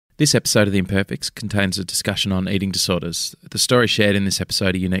This episode of The Imperfects contains a discussion on eating disorders. The stories shared in this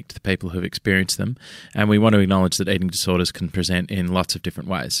episode are unique to the people who have experienced them, and we want to acknowledge that eating disorders can present in lots of different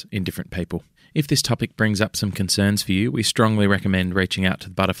ways in different people. If this topic brings up some concerns for you, we strongly recommend reaching out to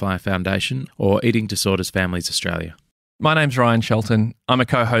the Butterfly Foundation or Eating Disorders Families Australia. My name's Ryan Shelton. I'm a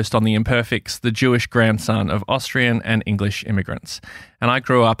co-host on The Imperfects, the Jewish grandson of Austrian and English immigrants. And I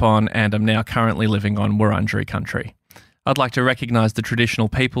grew up on and am now currently living on Wurundjeri country. I'd like to recognise the traditional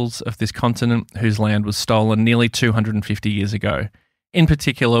peoples of this continent whose land was stolen nearly 250 years ago. In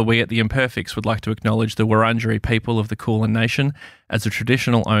particular, we at The Imperfects would like to acknowledge the Wurundjeri people of the Kulin Nation as the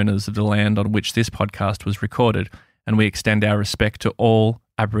traditional owners of the land on which this podcast was recorded, and we extend our respect to all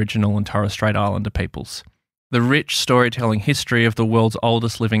Aboriginal and Torres Strait Islander peoples. The rich storytelling history of the world's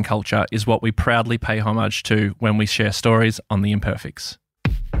oldest living culture is what we proudly pay homage to when we share stories on The Imperfects.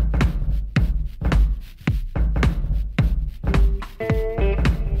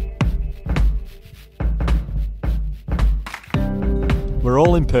 We're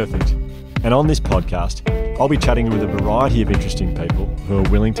all imperfect, and on this podcast, I'll be chatting with a variety of interesting people who are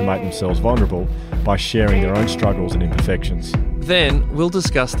willing to make themselves vulnerable by sharing their own struggles and imperfections. Then we'll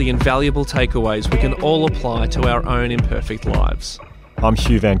discuss the invaluable takeaways we can all apply to our own imperfect lives. I'm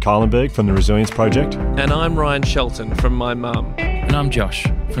Hugh Van Kylenberg from the Resilience Project. And I'm Ryan Shelton from my mum. And I'm Josh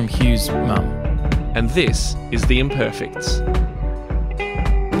from Hugh's mum. And this is The Imperfects.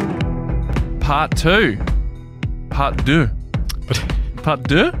 Part 2. Part 2. Part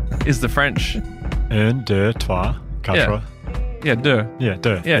 2 is the French. Un, deux, trois, quatre. Yeah, deux. Yeah,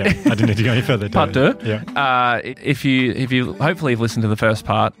 deux. Yeah. I didn't need to go any further. Part 2. Yeah. If you hopefully have listened to the first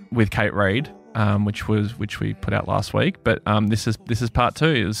part with Kate Reid, which we put out last week, but this is part 2.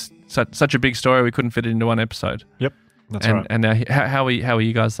 It was such a big story we couldn't fit it into one episode. Yep, that's right. And now, how are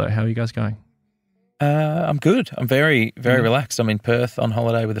you guys though? How are you guys going? I'm good. I'm very, very relaxed. I'm in Perth on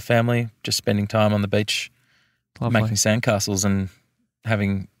holiday with the family, just spending time on the beach, Lovely. making sandcastles and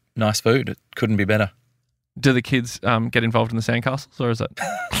having nice food. It couldn't be better. Do the kids get involved in the sandcastles, or is it?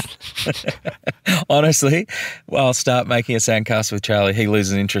 Honestly, well, I'll start making a sandcastle with Charlie. He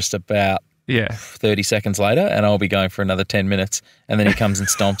loses interest about 30 seconds later, and I'll be going for another 10 minutes, and then he comes and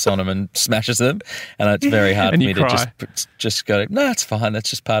stomps on them and smashes them, and it's very hard for me to just go, no, it's fine.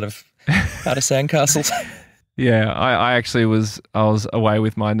 That's just part of sandcastles. Yeah, I actually was away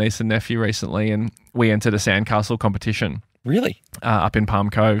with my niece and nephew recently, and we entered a sandcastle competition. Really? Up in Palm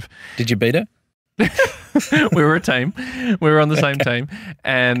Cove. Did you beat her? We were a team. We were on the same team,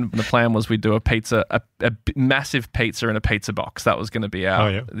 and the plan was we'd do a massive pizza in a pizza box. That was going to be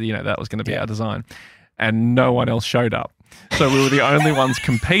our, that was going to be our design, and no one else showed up. So we were the only ones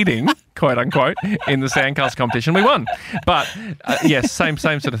competing, quote unquote, in the sandcastle competition. We won, but yes, same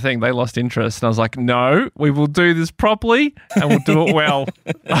sort of thing. They lost interest, and I was like, "No, we will do this properly, and we'll do it well."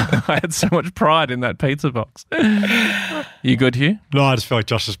 I had so much pride in that pizza box. You good, Hugh? No, I just feel like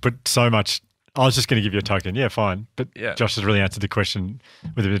Josh has put so much. I was just going to give you a token. Yeah, fine. But Josh has really answered the question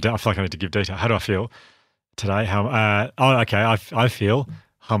with a bit of, I feel like I need to give detail. How do I feel today? I feel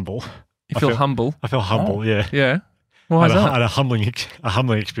humble. You feel humble? I feel humble, yeah. Yeah. Why is that? I had a humbling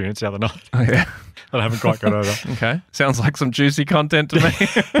experience the other night. Oh, yeah. That I haven't quite got over. Okay. Sounds like some juicy content to me.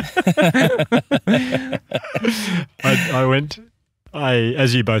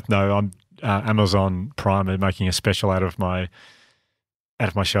 As you both know, I'm Amazon Prime are making a special out of my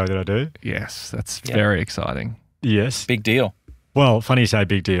show that I do. Yes, that's very exciting. Yes. Big deal. Well, funny you say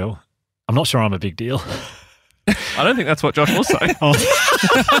big deal. I'm not sure I'm a big deal. I don't think that's what Josh will say.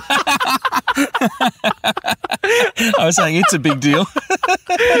 I was saying it's a big deal.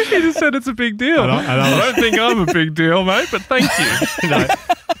 He just said it's a big deal. I don't think I'm a big deal, mate, but thank you. No.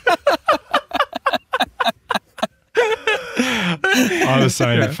 I was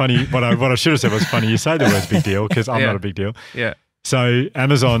saying funny. What I should have said was funny. You say the words big deal because I'm not a big deal. Yeah. So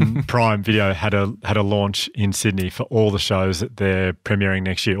Amazon Prime Video had a launch in Sydney for all the shows that they're premiering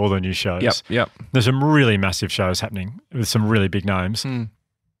next year, all the new shows. Yep. There's some really massive shows happening with some really big names. And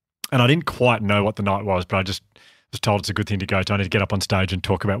I didn't quite know what the night was, but I just was told it's a good thing to go to. I need to get up on stage and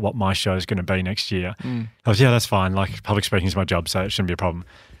talk about what my show is going to be next year. I was, that's fine. Like, public speaking is my job, so it shouldn't be a problem.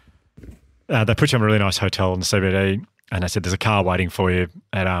 They put you in a really nice hotel in the CBD, and they said there's a car waiting for you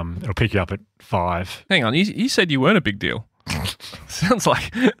at it'll pick you up at 5. Hang on, you said you weren't a big deal. Sounds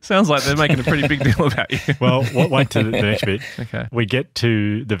like they're making a pretty big deal about you. Well, wait till the next bit. Okay. We get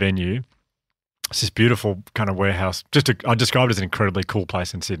to the venue. It's this beautiful kind of warehouse. I described it as an incredibly cool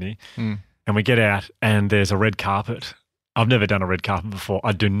place in Sydney. And we get out and there's a red carpet. I've never done a red carpet before.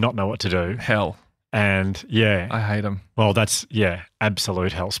 I do not know what to do. Hell. And I hate them. Well, that's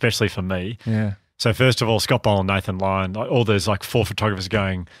absolute hell, especially for me. Yeah. So first of all, Scott Bowl and Nathan Lyon, like all those like 4 photographers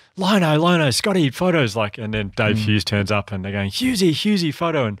going, Lino, Scotty, photos, like, and then Dave Hughes turns up and they're going, Hughesy,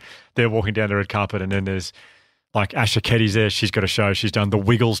 photo, and they're walking down the red carpet, and then there's like Asha Ketty's there, she's got a show she's done. The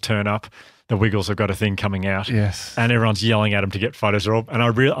Wiggles turn up. The Wiggles have got a thing coming out. Yes. And everyone's yelling at them to get photos. And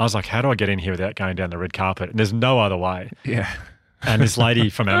I was like, how do I get in here without going down the red carpet? And there's no other way. Yeah. And this lady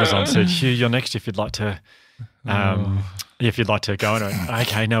from Amazon said, Hugh, you're next if you'd like to go. And I went,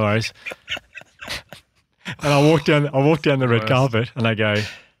 okay, no worries. And I walk down the red carpet and I go,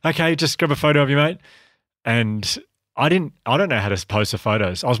 okay, just grab a photo of you, mate. And I don't know how to pose for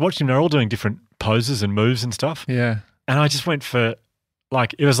photos. I was watching them, they're all doing different poses and moves and stuff. Yeah. And I just went for,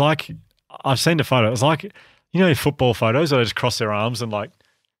 like, it was like, I've seen the photo. It was like, you know, football photos where they just cross their arms and like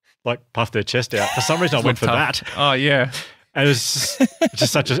puff their chest out. For some reason I went for that. Oh, yeah. And it was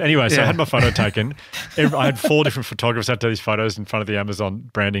just such a, anyway, so I had my photo taken. I had 4 different photographers had to do these photos in front of the Amazon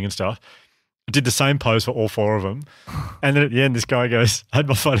branding and stuff. I did the same pose for all 4 of them. And then at the end, this guy goes, I had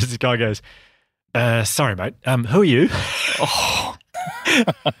my photos, this guy goes, sorry, mate, who are you? Oh.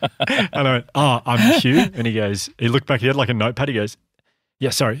 And I went, I'm Hugh. And he looked back, he had like a notepad. He goes, yeah,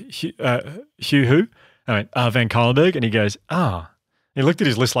 sorry, Hugh who? I went, Van Cuylenberg. And he goes, He looked at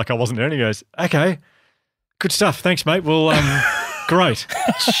his list like I wasn't there and he goes, okay, good stuff. Thanks, mate. Well, great.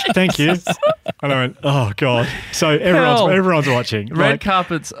 Thank you. And I went, oh, God. So everyone's watching. Red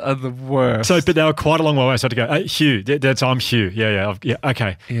carpets are the worst. So, but they were quite a long way away. So I had to go, hey, Hugh, I'm Hugh. Yeah,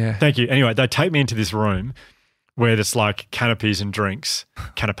 okay. Yeah. Thank you. Anyway, they take me into this room where there's like canopies and drinks.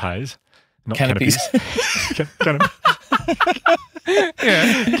 Canapes. Not canopies.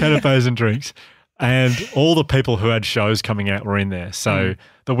 Canapes and drinks. And all the people who had shows coming out were in there. So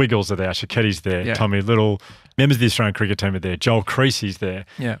the Wiggles are there, Asha Ketty's there, Tommy Little, members of the Australian cricket team are there, Joel Creasy's there,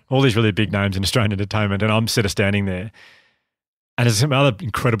 all these really big names in Australian entertainment, and I'm sort of standing there. And there's some other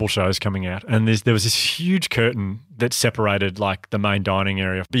incredible shows coming out. And there was this huge curtain that separated like the main dining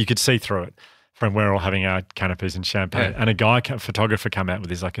area, but you could see through it from where we're all having our canapes and champagne. And a photographer come out with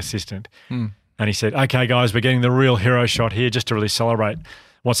his like assistant. And he said, okay, guys, we're getting the real hero shot here just to really celebrate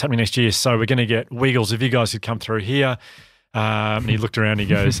what's happening next year. So we're going to get Wiggles. If you guys could come through here. And he looked around, he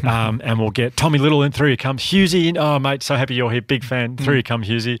goes, and we'll get Tommy Little in through. You come, Hughesy. Oh, mate, so happy you're here. Big fan. Through you come,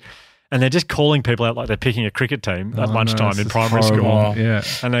 Hughesy. And they're just calling people out like they're picking a cricket team at lunchtime in primary school. Yeah.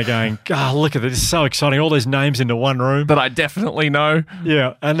 And they're going, look at this. This is so exciting. All these names into one room. That I definitely know.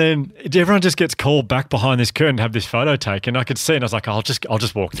 Yeah. And then everyone just gets called back behind this curtain to have this photo taken. I could see, and I was like, I'll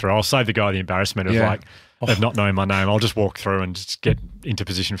just walk through. I'll save the guy the embarrassment of of not knowing my name. I'll just walk through and just get into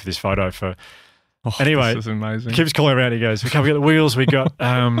position for this photo for... anyway, this is amazing. He keeps calling around. He goes, "Okay, we got the Wheels. We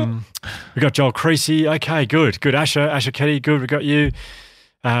got Joel Creasy. Okay, good. Asha Ketty. Good. We got you.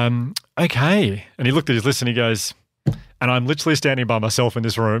 Okay." And he looked at his list and he goes, and I'm literally standing by myself in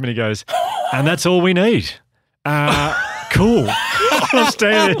this room. And he goes, "And that's all we need." Cool. I'm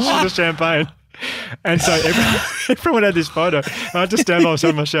standing there with the champagne. And so everyone had this photo. I had to stand by myself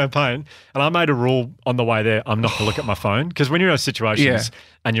with my champagne. And I made a rule on the way there, I'm not going to look at my phone. Because when you're in situations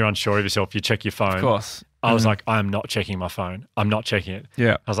and you're unsure of yourself, you check your phone. Of course. I was like, I'm not checking my phone. I'm not checking it.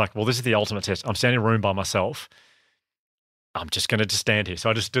 Yeah. I was like, well, this is the ultimate test. I'm standing in a room by myself. I'm just going to just stand here. So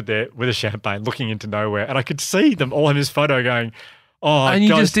I just stood there with a champagne looking into nowhere. And I could see them all in this photo going, and you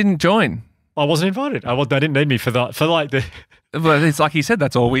just didn't join. I wasn't invited. They didn't need me for that. For like the... But it's like he said,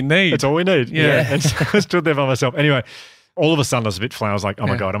 that's all we need. That's all we need. Yeah. And so I stood there by myself. Anyway, all of a sudden I was a bit flat. I was like, oh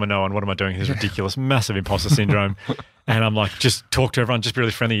my God, I'm a no one. What am I doing? This is ridiculous, massive imposter syndrome. And I'm like, just talk to everyone, just be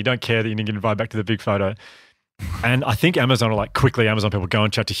really friendly. You don't care that you didn't get invited back to the big photo. And I think Amazon are like, quickly, Amazon people, go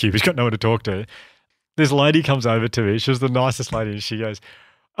and chat to Hugh. He's got no one to talk to. This lady comes over to me. She was the nicest lady. And she goes,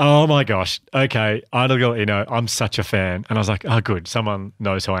 oh my gosh, okay, I'm going to let you know, I'm such a fan. And I was like, oh, good. Someone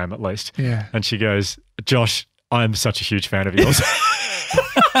knows who I am at least. Yeah. And she goes, Josh, I'm such a huge fan of yours.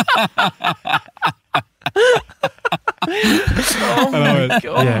 Oh my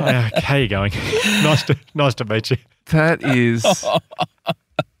God. Yeah, how are you going? Nice to meet you. That is,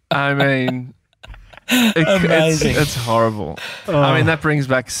 I mean, Amazing. It's horrible. I mean, that brings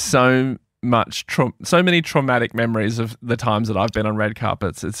back so many traumatic memories of the times that I've been on red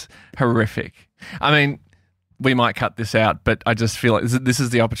carpets. It's horrific. I mean, we might cut this out, but I just feel like this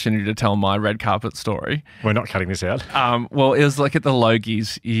is the opportunity to tell my red carpet story. We're not cutting this out. Well, it was like at the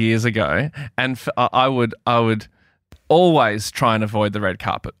Logies years ago, and I would always try and avoid the red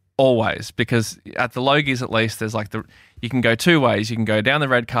carpet, always, because at the Logies at least there's like you can go 2 ways. You can go down the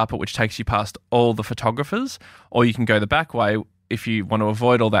red carpet, which takes you past all the photographers, or you can go the back way if you want to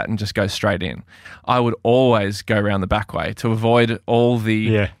avoid all that and just go straight in. I would always go around the back way to avoid all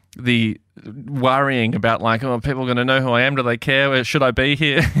the worrying about like, oh, people are going to know who I am. Do they care? Should I be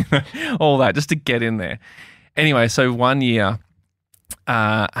here? All that just to get in there. Anyway, so one year,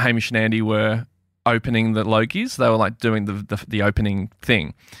 Hamish and Andy were opening the Logies. They were like doing the opening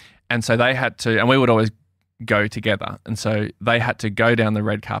thing. And so they had to, and we would always go together. And so they had to go down the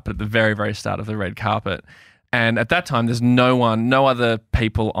red carpet at the very, very start of the red carpet. And at that time, there's no other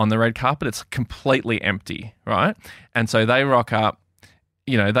people on the red carpet. It's completely empty, right? And so they rock up,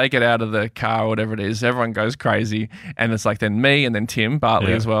 they get out of the car or whatever it is. Everyone goes crazy. And it's like then me and then Tim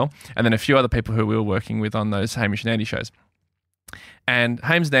Bartley as well. And then a few other people who we were working with on those Hamish and Andy shows. And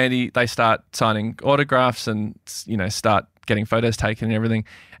Hamish and Andy, they start signing autographs and, start getting photos taken and everything.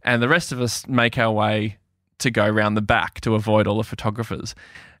 And the rest of us make our way to go around the back to avoid all the photographers.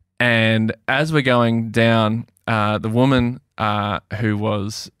 And as we're going down, the woman who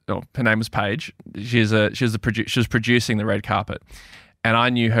was, her name was Paige. She was producing the red carpet, and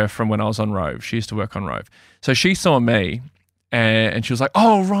I knew her from when I was on Rove. She used to work on Rove, so she saw me, and she was like,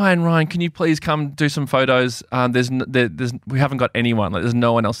 "Oh, Ryan, can you please come do some photos? We haven't got anyone. Like, there's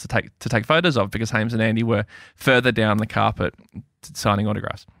no one else to take photos of because Hames and Andy were further down the carpet signing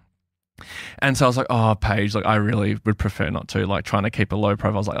autographs." And so I was like, oh, Paige, like I really would prefer not to, like trying to keep a low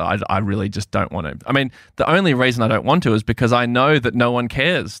profile. I was like, I really just don't want to. I mean, the only reason I don't want to is because I know that no one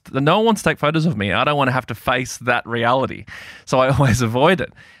cares. No one wants to take photos of me. I don't want to have to face that reality. So I always avoid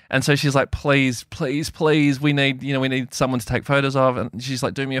it. And so she's like, please, we need someone to take photos of. And she's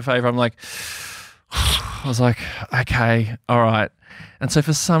like, do me a favor. I'm like, I was like, okay, all right. And so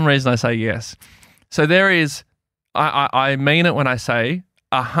for some reason I say yes. So there is, I mean it when I say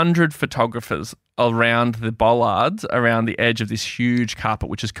 100 photographers around the bollards, around the edge of this huge carpet,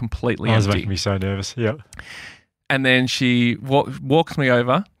 which is completely empty. That was making me so nervous. Yeah. And then she walks me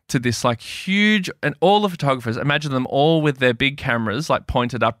over to this like huge, and all the photographers, imagine them all with their big cameras like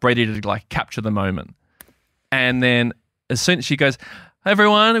pointed up, ready to like capture the moment. And then as soon as she goes, "Hey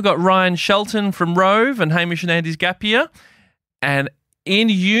everyone, we've got Ryan Shelton from Rove and Hamish and Andy's Gap Year," and in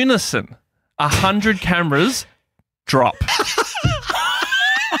unison, 100 cameras drop.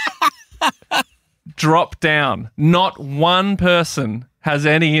 Drop down. Not one person has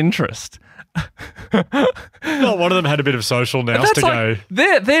any interest. Well, one of them had a bit of social nous to go.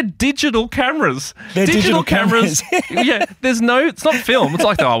 They're digital cameras. They're digital cameras. Yeah, it's not film. It's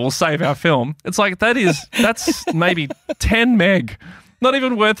like, we'll save our film. It's like that's maybe 10 meg. Not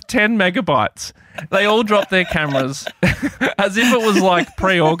even worth 10 megabytes. They all dropped their cameras as if it was like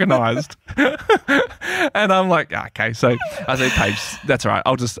pre-organized. And I'm like, okay. So I said, Paige, that's all right.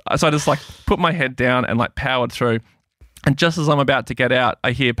 So I just like put my head down and like powered through. And just as I'm about to get out,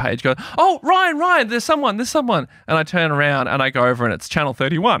 I hear Paige go, "Oh, Ryan, there's someone. And I turn around and I go over and it's Channel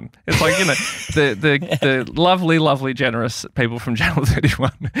 31. It's like, the lovely, lovely, generous people from Channel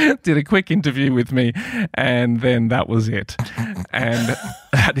 31 did a quick interview with me, and then that was it. And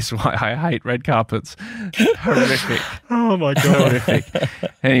that is why I hate red carpets. Horrific. Oh, my God. Horrific.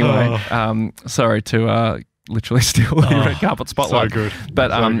 Anyway, sorry to... literally steal the red carpet spotlight. So good.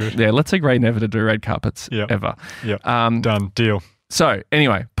 But so good. Yeah, let's agree never to do red carpets ever. Yeah. Done. Deal. So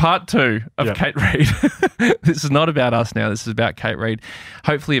anyway, part 2 of Kate Reid. This is not about us now. This is about Kate Reid.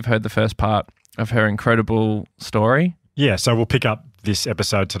 Hopefully you've heard the first part of her incredible story. Yeah, so we'll pick up this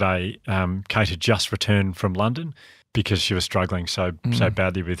episode today. Kate had just returned from London because she was struggling so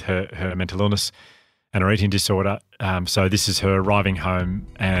badly with her mental illness and her eating disorder. So this is her arriving home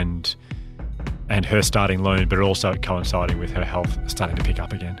and her starting Lune, but also coinciding with her health starting to pick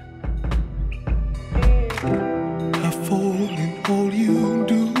up again.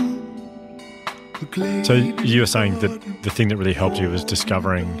 So you were saying that the thing that really helped you was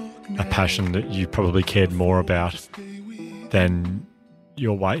discovering a passion that you probably cared more about than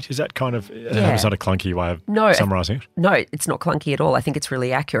your weight. Is that kind of is that a clunky way of summarising it? No, it's not clunky at all. I think it's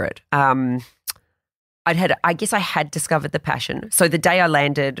really accurate. I guess I had discovered the passion. So the day I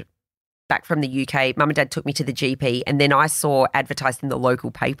landed back from the UK, Mum and Dad took me to the GP, and then I saw advertised in the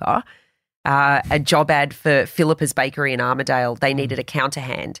local paper a job ad for Philippa's Bakery in Armadale. They needed a counter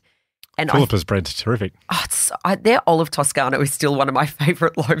hand. And Philippa's bread's terrific. Their olive Toscano is still one of my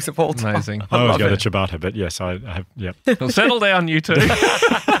favourite loaves of all time. Amazing. I always go to ciabatta, but yes, I have. Yeah. Well, settle down, you two.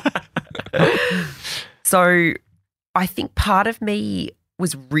 So I think part of me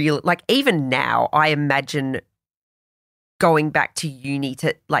was real. Like even now, I imagine going back to uni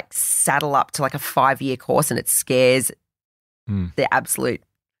to like saddle up to like a 5-year course, and it scares the absolute.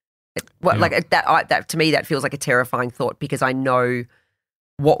 Like that to me, that feels like a terrifying thought because I know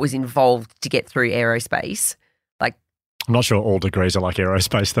what was involved to get through aerospace. Like, I'm not sure all degrees are like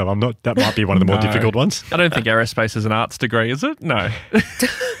aerospace, though. That might be one of the more difficult ones. I don't think aerospace is an arts degree, is it? No.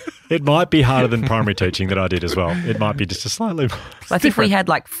 It might be harder than primary teaching that I did as well. It might be just a slightly more. I think we had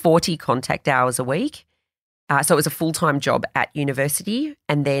like 40 contact hours a week. So it was a full-time job at university.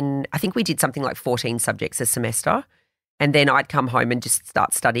 And then I think we did something like 14 subjects a semester. And then I'd come home and just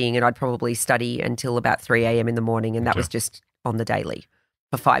start studying, and I'd probably study until about 3 a.m. in the morning. And that was just on the daily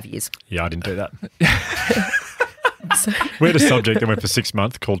for 5 years. Yeah, I didn't do that. We had a subject that went for 6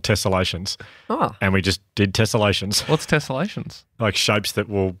 months called tessellations. Oh. And we just did tessellations. What's tessellations? Like shapes that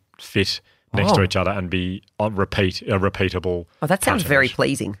will fit next to each other and be repeatable. Oh, that sounds very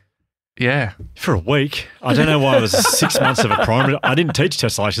pleasing. Yeah. For a week. I don't know why it was 6 months of a primary. I didn't teach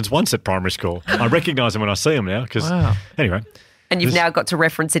tessellations once at primary school. I recognise them when I see them now because, anyway. And you've now got to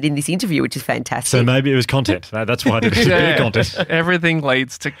reference it in this interview, which is fantastic. So maybe it was content. That's why I did it. Content. Everything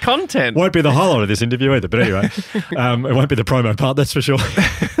leads to content. Won't be the highlight of this interview either. But anyway, it won't be the promo part, that's for sure.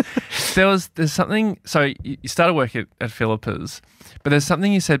 There's something. So you started work at Philippa's, but there's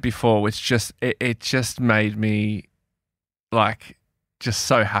something you said before which just it just made me like just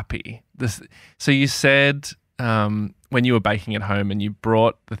so happy. So you said when you were baking at home and you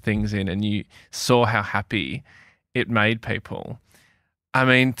brought the things in and you saw how happy it made people. I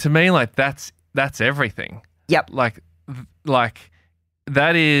mean, to me, like that's everything. Yep. Like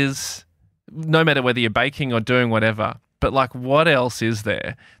that is no matter whether you're baking or doing whatever. But like, what else is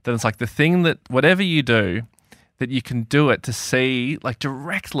there? Then it's like the thing that whatever you do, that you can do it to see like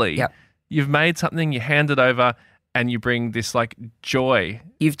directly. Yep. You've made something, you hand it over, and you bring this like joy.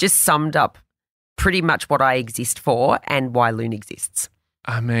 You've just summed up pretty much what I exist for and why Lune exists.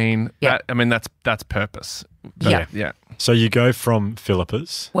 I mean, that's purpose. Yeah. So you go from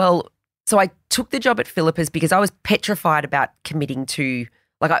Philippa's. Well, so I took the job at Philippa's because I was petrified about committing to,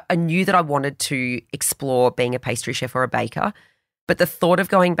 like I knew that I wanted to explore being a pastry chef or a baker, but the thought of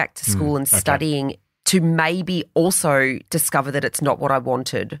going back to school and studying to maybe also discover that it's not what I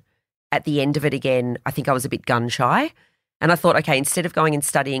wanted at the end of it again, I think I was a bit gun shy. And I thought, okay, instead of going and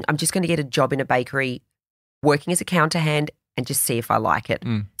studying, I'm just going to get a job in a bakery working as a counter hand and just see if I like it.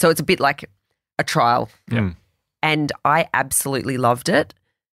 So it's a bit like a trial. Yeah. And I absolutely loved it.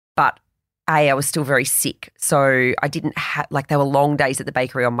 But I was still very sick. So I didn't have, like, there were long days at the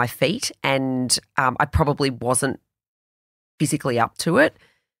bakery on my feet, and I probably wasn't physically up to it.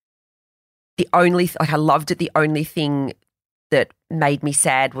 I loved it. The only thing that made me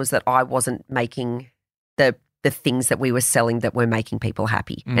sad was that I wasn't making the things that we were selling that were making people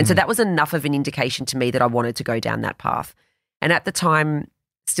happy. And so that was enough of an indication to me that I wanted to go down that path. And at the time,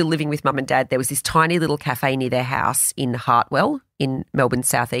 still living with mum and dad, there was this tiny little cafe near their house in Hartwell in Melbourne's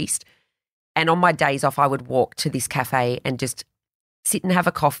southeast. And on my days off, I would walk to this cafe and just sit and have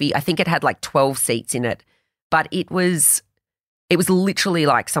a coffee. I think it had like 12 seats in it, but it was literally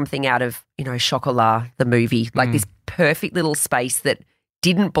like something out of, Chocolat, the movie, like this perfect little space that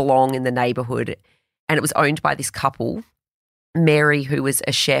didn't belong in the neighbourhood. And it was owned by this couple, Mary, who was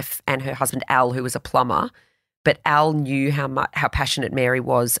a chef, and her husband, Al, who was a plumber. But Al knew how passionate Mary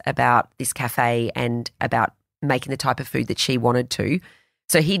was about this cafe and about making the type of food that she wanted to.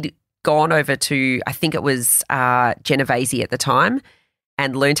 So he'd gone over to, I think it was Genovese at the time,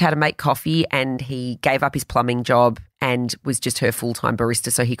 and learned how to make coffee, and he gave up his plumbing job and was just her full-time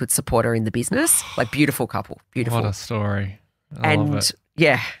barista so he could support her in the business. Like, beautiful couple, beautiful. What a story. I love it.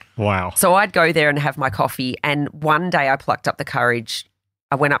 Yeah. Wow. So I'd go there and have my coffee, and one day I plucked up the courage.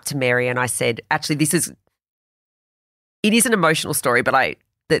 I went up to Mary and I said, actually, it is an emotional story, but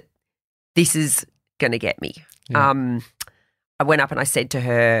this is going to get me. Yeah. I went up and I said to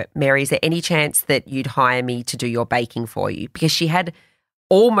her, Mary, is there any chance that you'd hire me to do your baking for you? Because she had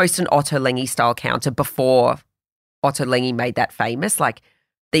almost an Otto Lengi style counter before Otto Lengi made that famous, like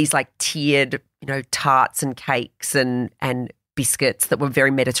these like tiered, tarts and cakes and biscuits that were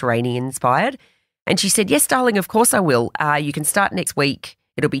very Mediterranean inspired. And she said, yes, darling, of course I will. You can start next week.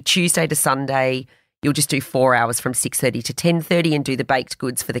 It'll be Tuesday to Sunday. You'll just do 4 hours from 6:30 to 10:30 and do the baked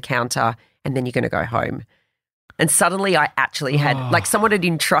goods for the counter, and then you're going to go home. And suddenly I actually had, like, someone had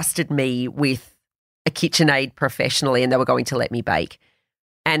entrusted me with a KitchenAid professionally, and they were going to let me bake.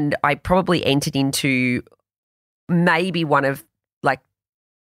 And I probably entered into maybe one of, like,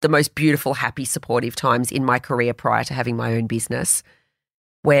 the most beautiful, happy, supportive times in my career prior to having my own business,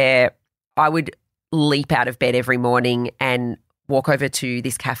 where I would leap out of bed every morning and walk over to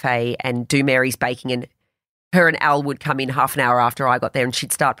this cafe and do Mary's baking, and her and Al would come in half an hour after I got there, and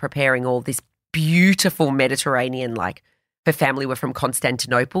she'd start preparing all this beautiful Mediterranean, like, her family were from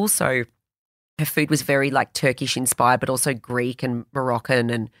Constantinople, so her food was very like Turkish inspired, but also Greek and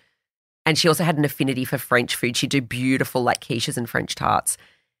Moroccan, and she also had an affinity for French food. She'd do beautiful like quiches and French tarts.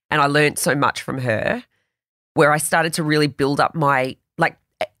 And I learned so much from her, where I started to really build up my, like,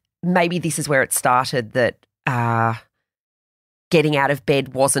 maybe this is where it started, that getting out of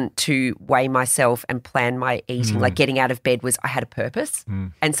bed wasn't to weigh myself and plan my eating. Like getting out of bed was I had a purpose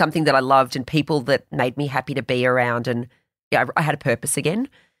and something that I loved and people that made me happy to be around, and I had a purpose again.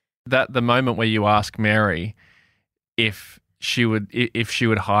 That the moment where you ask Mary if she would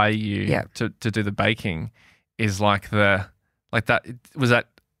hire you to do the baking is like that.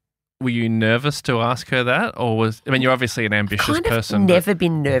 Were you nervous to ask her that, or you're obviously an ambitious person. I've never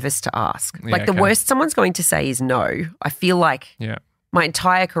been nervous to ask. The worst someone's going to say is no. I feel like my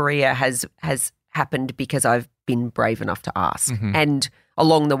entire career has happened because I've been brave enough to ask, and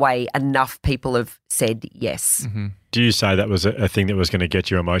along the way, enough people have said yes. Do you say that was a thing that was going to get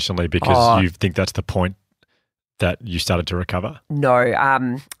you emotionally because you think that's the point that you started to recover?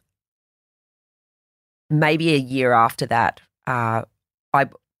 No. Maybe a year after that,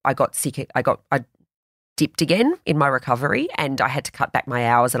 I got sick. I dipped again in my recovery, and I had to cut back my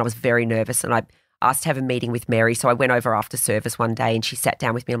hours, and I was very nervous, and I asked to have a meeting with Mary. So I went over after service one day, and she sat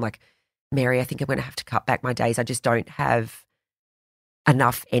down with me. I'm like, Mary, I think I'm going to have to cut back my days. I just don't have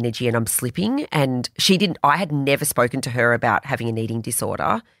enough energy and I'm slipping. And she didn't. I had never spoken to her about having an eating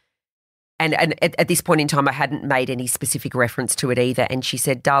disorder. And at this point in time, I hadn't made any specific reference to it either. And she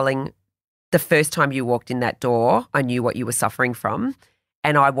said, darling, the first time you walked in that door, I knew what you were suffering from.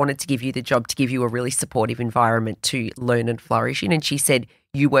 And I wanted to give you the job to give you a really supportive environment to learn and flourish in. And she said,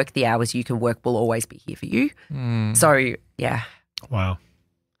 you work the hours you can work, we'll always be here for you. So, yeah. Wow.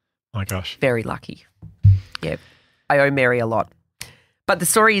 My gosh. Very lucky. Yeah. I owe Mary a lot. But the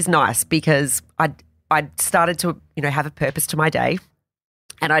story is nice because I'd started to, have a purpose to my day.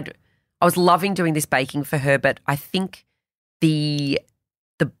 And I was loving doing this baking for her, but I think the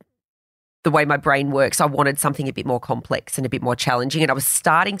way my brain works, I wanted something a bit more complex and a bit more challenging. And I was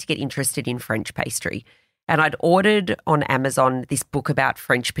starting to get interested in French pastry. And I'd ordered on Amazon this book about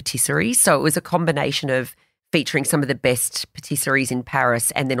French patisserie. So it was a combination of featuring some of the best patisseries in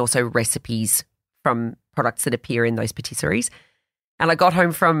Paris and then also recipes from products that appear in those patisseries. And I got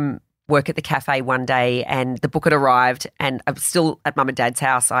home from work at the cafe one day and the book had arrived and I was still at Mum and Dad's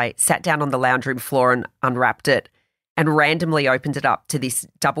house. I sat down on the lounge room floor and unwrapped it and randomly opened it up to this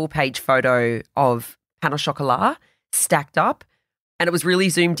double-page photo of pain au chocolat stacked up. And it was really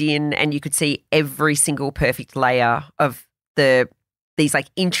zoomed in and you could see every single perfect layer of these like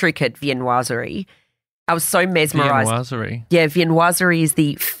intricate viennoiserie. I was so mesmerised. Viennoiserie? Yeah, viennoiserie is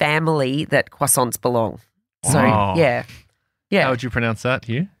the family that croissants belong. So, yeah. How would you pronounce that,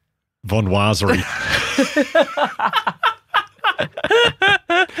 Hugh? Viennoiserie.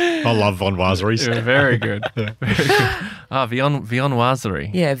 I love viennoiseries. Yeah, very good. Very good.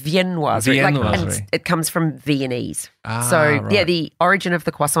 Viennoiserie. Yeah, viennoiserie. Viennoiserie. And it comes from Viennese. Yeah, the origin of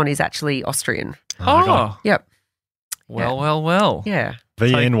the croissant is actually Austrian. Oh. Yep. Well. Yeah.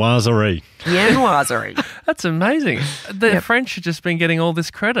 Viennoiserie. Viennoiserie. That's amazing. The French have just been getting all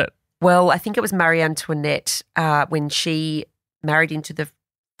this credit. Well, I think it was Marie Antoinette when she married into the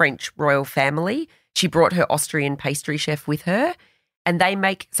French royal family. She brought her Austrian pastry chef with her and they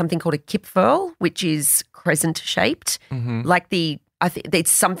make something called a kipferl, which is crescent-shaped. Mm-hmm. I think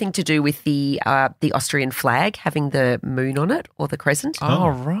it's something to do with the Austrian flag having the moon on it or the crescent. Oh,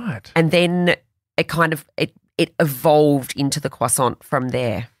 right. And then it kind of it evolved into the croissant from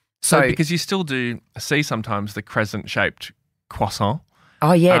there. So because you still do see sometimes the crescent-shaped croissant.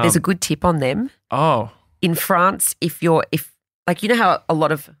 Oh yeah, there's a good tip on them. Oh. In France, if like you know how a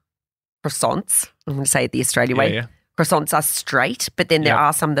lot of croissants, I'm going to say it the Australian way, croissants are straight, but then there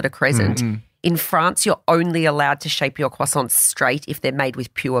are some that are crescent. Mm-hmm. In France, you're only allowed to shape your croissants straight if they're made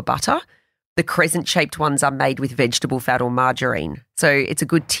with pure butter. The crescent-shaped ones are made with vegetable fat or margarine. So it's a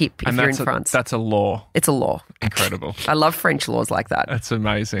good tip if you're in France. That's a law. It's a law. Incredible. I love French laws like that. That's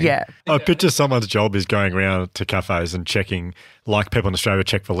amazing. Yeah. I picture someone's job is going around to cafes and checking, like people in Australia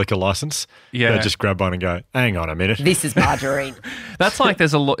check for liquor license. Yeah. They just grab one and go, hang on a minute. This is margarine. That's like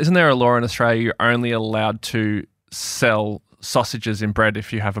there's a law. Isn't there a law in Australia you're only allowed to sell sausages in bread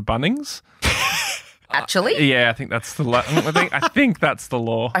if you have a Bunnings? Actually? Yeah, I think that's the law. I think that's the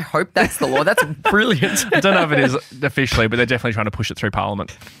law. I hope that's the law. That's brilliant. I don't know if it is officially, but they're definitely trying to push it through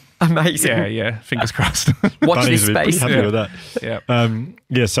Parliament. Amazing. Yeah. Fingers crossed. Watch this space. Happy with that.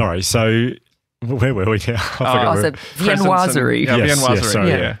 Yeah. Sorry. So where were we now? So viennoiserie.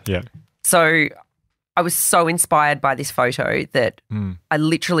 Viennoiserie. Yeah. So I was so inspired by this photo that I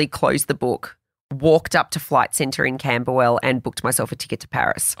literally closed the book, walked up to Flight Centre in Camberwell and booked myself a ticket to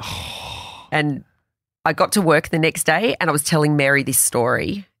Paris. And I got to work the next day and I was telling Mary this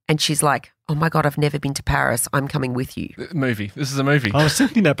story and she's like, oh my God, I've never been to Paris. I'm coming with you. Movie. This is a movie. I was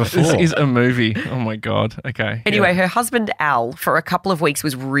thinking that before. This is a movie. Oh my God. Okay. Anyway, her husband, Al, for a couple of weeks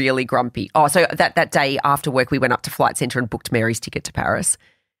was really grumpy. Oh, so that day after work, we went up to Flight Centre and booked Mary's ticket to Paris.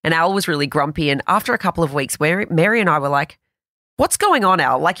 And Al was really grumpy. And after a couple of weeks, Mary and I were like, what's going on,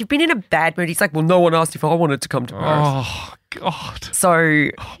 Al? Like, you've been in a bad mood. He's like, well, no one asked if I wanted to come to Paris. Oh, God. So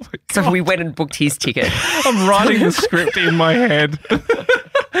we went and booked his ticket. I'm writing the script in my head.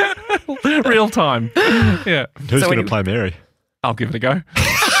 Real time. Yeah. Who's going to play Mary? I'll give it a go.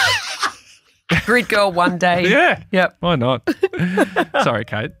 Grid girl one day. Yeah. Yep. Why not? Sorry,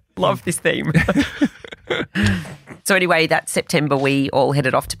 Kate. Love this theme. So anyway, that September, we all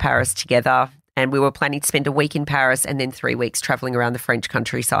headed off to Paris together, and we were planning to spend a week in Paris and then 3 weeks traveling around the French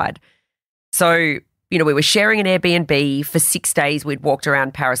countryside. So, we were sharing an Airbnb. For 6 days, we'd walked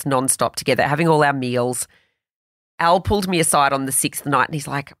around Paris nonstop together, having all our meals. Al pulled me aside on the 6th night and he's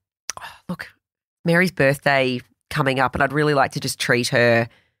like, oh, look, Mary's birthday coming up and I'd really like to just treat her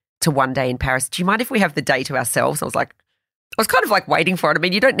to one day in Paris. Do you mind if we have the day to ourselves? I was kind of like waiting for it. I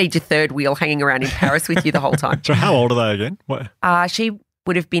mean, you don't need your third wheel hanging around in Paris with you the whole time. So how old are they again? What? She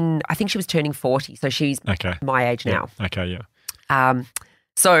would have been, I think she was turning 40, so she's my age now. Okay, yeah.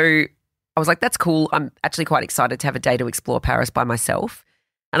 So I was like, that's cool. I'm actually quite excited to have a day to explore Paris by myself.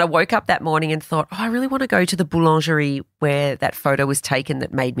 And I woke up that morning and thought, I really want to go to the boulangerie where that photo was taken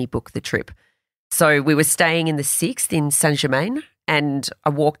that made me book the trip. So we were staying in the 6th in Saint-Germain, and I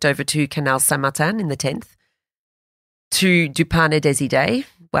walked over to Canal Saint-Martin in the 10th to Du Pain et des Idées,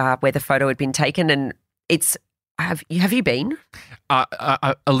 where the photo had been taken. And have you been?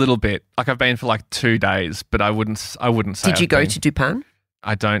 A little bit. Like, I've been for like 2 days, but I wouldn't say. Did you go to Du Pain?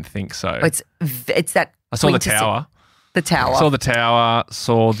 I don't think so. It's that. I saw the tower. The tower. Saw the tower,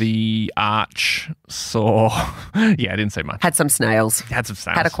 saw the arch, I didn't see much. Had some snails. Had some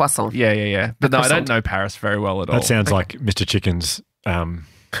snails. Had a croissant. Yeah. But no, I don't know Paris very well at all. That sounds like Mr. Chicken's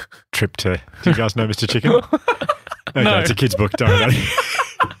trip to... Do you guys know Mr. Chicken? Okay, No. It's a kid's book, don't worry.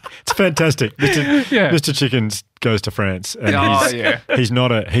 It's fantastic. Mr. Chicken goes to France. And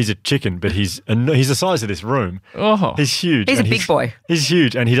he's a chicken, but he's the size of this room. Oh. He's huge. He's a big boy. He's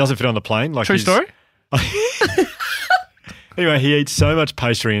huge, and he doesn't fit on the plane. True story? Anyway, he eats so much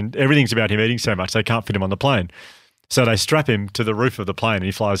pastry and everything's about him eating so much they can't fit him on the plane. So they strap him to the roof of the plane and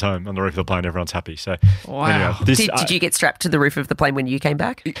he flies home on the roof of the plane. Everyone's happy. So, wow. Anyway, did you get strapped to the roof of the plane when you came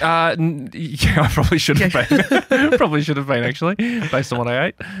back? Yeah, I probably should have been. Probably should have been, actually, based on what I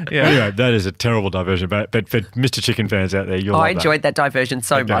ate. Yeah. Anyway, that is a terrible diversion. But for Mr. Chicken fans out there, you'll love I enjoyed that diversion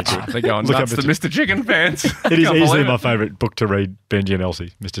so much. They're going nuts, the Mr. Chicken fans. It is easily my favourite book to read, Benji and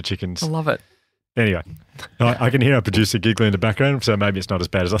Elsie, Mr. Chicken's. I love it. Anyway, I can hear our producer giggling in the background, so maybe it's not as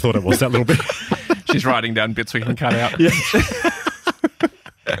bad as I thought it was, that little bit. She's writing down bits we can cut out. Yeah.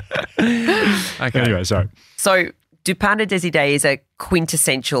 Okay. Anyway, sorry. So, Du Pain et des Idées is a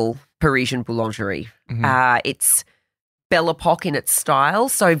quintessential Parisian boulangerie. Mm-hmm. It's Belle Epoque in its style,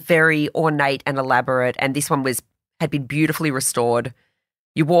 so very ornate and elaborate. And this one had been beautifully restored.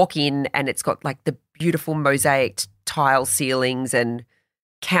 You walk in and it's got like the beautiful mosaic tile ceilings and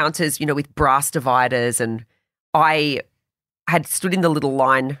counters, with brass dividers. And I had stood in the little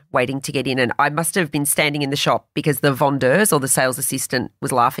line waiting to get in, and I must have been standing in the shop because the vendeuse or the sales assistant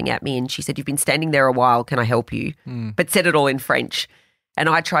was laughing at me, and she said, "You've been standing there a while, can I help you?" But said it all in French. And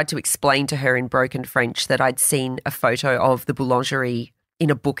I tried to explain to her in broken French that I'd seen a photo of the boulangerie in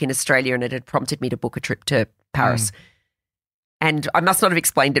a book in Australia and it had prompted me to book a trip to Paris. And I must not have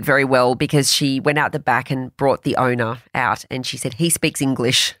explained it very well because she went out the back and brought the owner out and she said, he speaks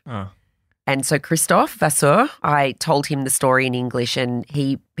English. Oh. And so Christophe Vasseur, I told him the story in English and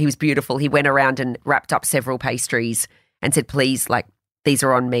he was beautiful. He went around and wrapped up several pastries and said, please, these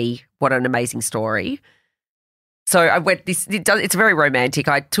are on me. What an amazing story. So I went, it's very romantic.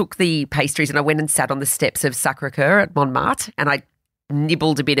 I took the pastries and I went and sat on the steps of Sacré-Cœur at Montmartre and I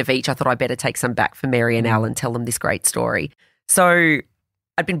nibbled a bit of each. I thought I'd better take some back for Mary and Al and tell them this great story. So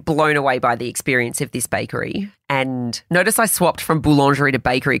I'd been blown away by the experience of this bakery. And notice I swapped from boulangerie to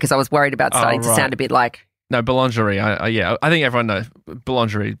bakery because I was worried about starting to sound a bit like... No, boulangerie. I think everyone knows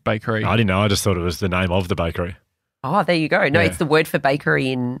boulangerie, bakery. I didn't know. I just thought it was the name of the bakery. Oh, there you go. No, it's the word for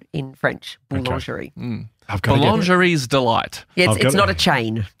bakery in French, boulangerie. Okay. Boulangerie's delight. Yeah, it's not a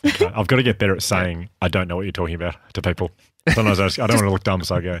chain. Okay. I've got to get better at saying I don't know what you're talking about to people. Sometimes I don't want to look dumb,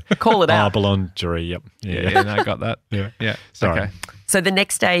 so I go, call it out. Boulangerie, yep. Yeah, no, I got that. Yeah. Sorry. Okay. So the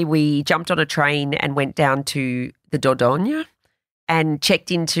next day we jumped on a train and went down to the Dordogne and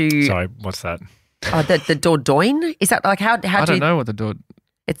checked into... Sorry, what's that? The Dordogne? Is that like how do you... I don't know what the Dordogne...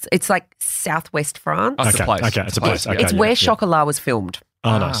 It's like southwest France. Oh, it's a place. Okay, it's a place. Okay, it's where Chocolat was filmed.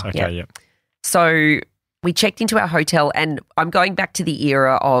 Oh, nice. Okay, yeah. So we checked into our hotel, and I'm going back to the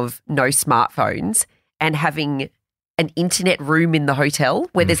era of no smartphones and having an internet room in the hotel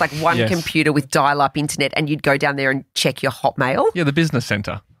where there's like one computer with dial-up internet, and you'd go down there and check your Hotmail. Yeah, the business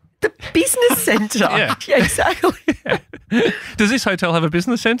centre. The business centre. yeah, exactly. Yeah. Does this hotel have a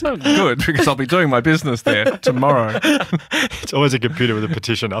business centre? Good, because I'll be doing my business there tomorrow. It's always a computer with a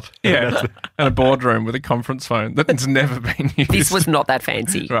petition up. Yeah, and a boardroom with a conference phone that's never been used. This was not that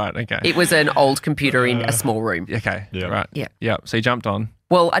fancy. Right, okay. It was an old computer in a small room. Okay, Yeah. right. Yeah. So you jumped on.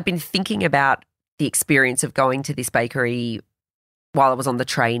 Well, I'd been thinking about the experience of going to this bakery while I was on the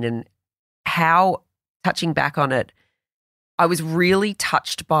train, and how, touching back on it, I was really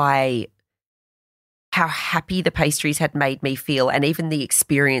touched by how happy the pastries had made me feel, and even the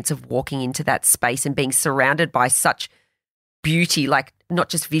experience of walking into that space and being surrounded by such beauty, like not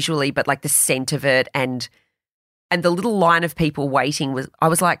just visually, but like the scent of it, and the little line of people waiting I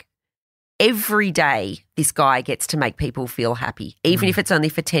was like, every day this guy gets to make people feel happy, even if it's only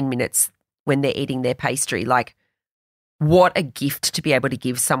for 10 minutes when they're eating their pastry. Like, what a gift to be able to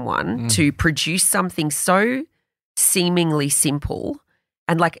give someone to produce something so seemingly simple,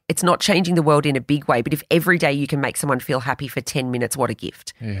 and like, it's not changing the world in a big way, but if every day you can make someone feel happy for 10 minutes, what a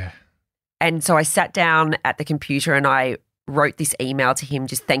gift. Yeah. And so I sat down at the computer and I wrote this email to him,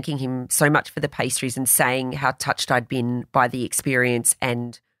 just thanking him so much for the pastries and saying how touched I'd been by the experience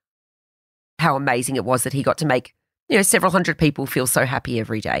and how amazing it was that he got to make, several hundred people feel so happy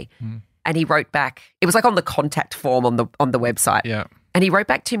every day. And he wrote back, it was like on the contact form on the website. Yeah. And he wrote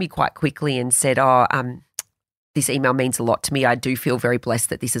back to me quite quickly and said, this email means a lot to me. I do feel very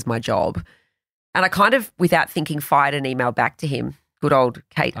blessed that this is my job. And I kind of, without thinking, fired an email back to him. Good old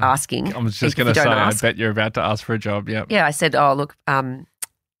Kate asking. I was just going to say, I bet you're about to ask for a job. Yeah. Yeah. I said, look, I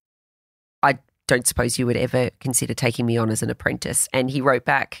don't suppose you would ever consider taking me on as an apprentice. And he wrote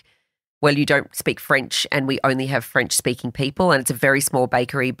back, well, you don't speak French and we only have French-speaking people, and it's a very small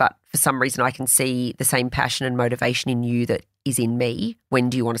bakery, but for some reason I can see the same passion and motivation in you that is in me. When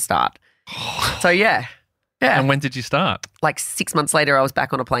do you want to start? So, yeah. And when did you start? Like 6 months later, I was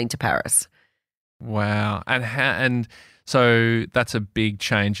back on a plane to Paris. Wow. And so that's a big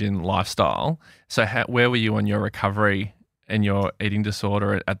change in lifestyle. So where were you on your recovery and your eating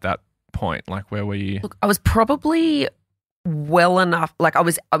disorder at that point? Like, where were you? Look, I was probably well enough. Like, I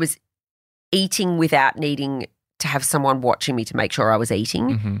was eating without needing to have someone watching me to make sure I was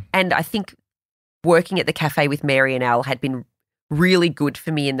eating. And I think working at the cafe with Mary and Al had been really good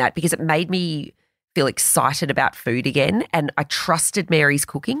for me in that, because it made me feel excited about food again, and I trusted Mary's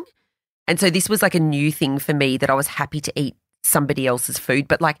cooking. And so this was like a new thing for me, that I was happy to eat somebody else's food.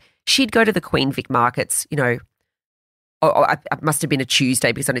 But like, she'd go to the Queen Vic markets, it must have been a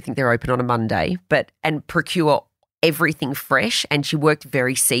Tuesday because I don't think they're open on a Monday, and procure everything fresh, and she worked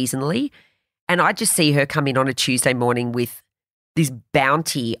very seasonally. And I just see her come in on a Tuesday morning with this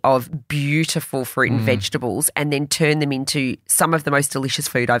bounty of beautiful fruit and vegetables, and then turn them into some of the most delicious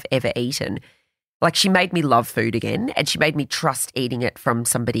food I've ever eaten. Like, she made me love food again, and she made me trust eating it from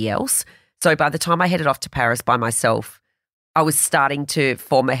somebody else. So by the time I headed off to Paris by myself, I was starting to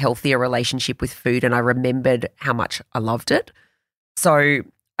form a healthier relationship with food, and I remembered how much I loved it. So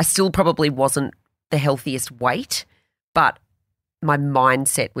I still probably wasn't the healthiest weight, but my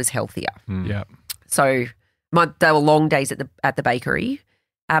mindset was healthier. Yeah. So there were long days at the bakery.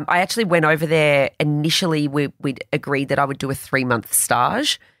 I actually went over there initially. We'd agreed that I would do a 3-month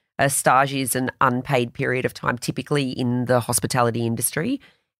stage. A stage is an unpaid period of time, typically in the hospitality industry.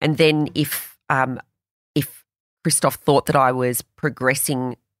 And then if Christophe thought that I was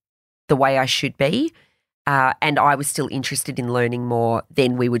progressing the way I should be, and I was still interested in learning more,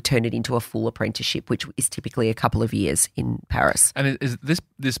 then we would turn it into a full apprenticeship, which is typically a couple of years in Paris. And is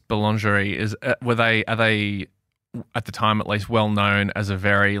this boulangerie, are they at the time at least well known as a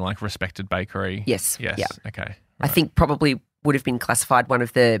very respected bakery? Yes. Yes. Yeah. Okay. Right. I think probably would have been classified one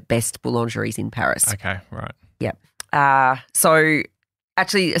of the best boulangeries in Paris. Okay. Right. Yeah. So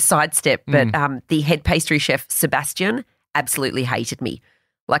actually a sidestep, but the head pastry chef, Sebastian, absolutely hated me.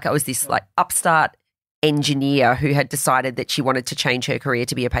 Like, I was this upstart engineer who had decided that she wanted to change her career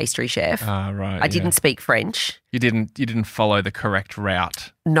to be a pastry chef. Right. I didn't speak French. You didn't follow the correct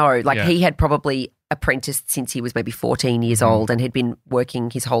route. No, he had probably apprenticed since he was maybe 14 years old and had been working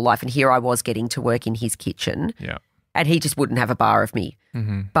his whole life. And here I was getting to work in his kitchen. Yeah. And he just wouldn't have a bar of me.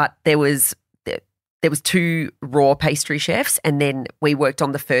 But there was 2 raw pastry chefs, and then we worked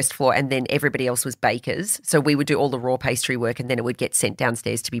on the first floor, and then everybody else was bakers. So we would do all the raw pastry work, and then it would get sent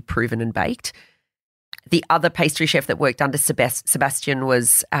downstairs to be proven and baked. The other pastry chef that worked under Sebastian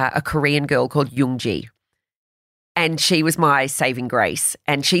was a Korean girl called Youngji. And she was my saving grace.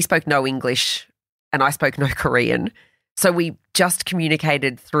 And she spoke no English and I spoke no Korean. So we just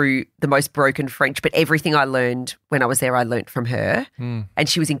communicated through the most broken French, but everything I learned when I was there, I learned from her. And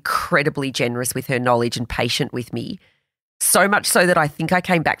she was incredibly generous with her knowledge and patient with me. So much so that I think I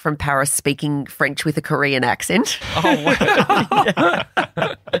came back from Paris speaking French with a Korean accent. Oh, wow.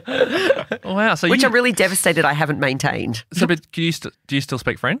 Wow. So which I'm really devastated I haven't maintained. So, but do you still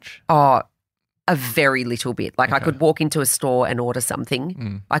speak French? Oh, a very little bit. Like I Okay. could walk into a store and order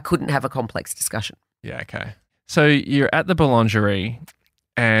something. I couldn't have a complex discussion. Yeah, okay. So you're at the boulangerie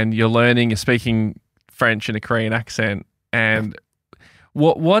and you're speaking French in a Korean accent, and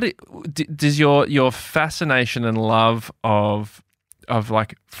does your fascination and love of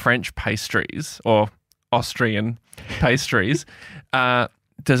like French pastries or Austrian pastries,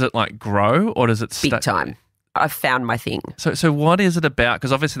 does it like grow or does it Big time. I've found my thing. So what is it about?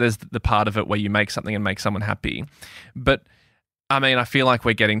 Because obviously there's the part of it where you make something and make someone happy, but I mean I feel like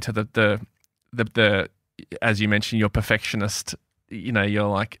we're getting to the as you mentioned, your perfectionist, your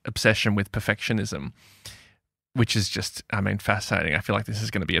like obsession with perfectionism, which is just, I mean, fascinating. I feel like this is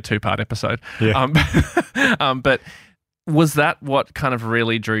going to be a 2-part episode. Yeah. But was that what kind of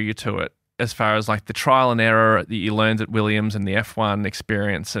really drew you to it, as far as like the trial and error that you learned at Williams and the F1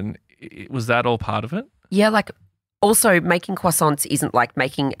 experience, and was that all part of it? Yeah, like also making croissants isn't like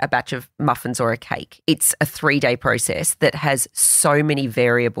making a batch of muffins or a cake. It's a 3-day process that has so many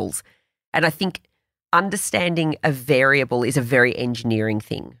variables. And I think understanding a variable is a very engineering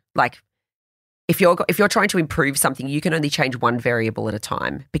thing. Like if you're trying to improve something, you can only change one variable at a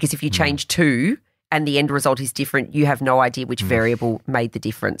time, because if you change 2 and the end result is different, you have no idea which variable made the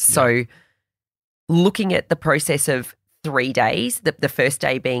difference. Yeah. So looking at the process of 3 days, the first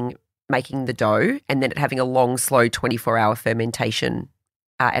day being making the dough and then it having a long, slow 24-hour fermentation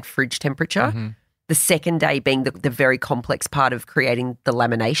at fridge temperature. The second day being the very complex part of creating the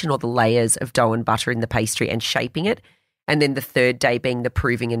lamination or the layers of dough and butter in the pastry and shaping it. And then the third day being the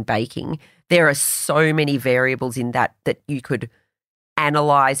proving and baking. There are so many variables in that you could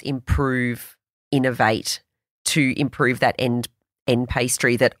analyze, improve, innovate to improve that end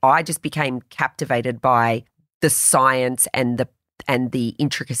pastry, that I just became captivated by the science and the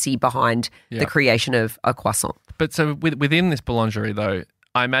intricacy behind the creation of a croissant. But so within this boulangerie though,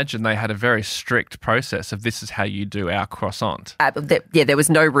 I imagine they had a very strict process of this is how you do our croissant. There was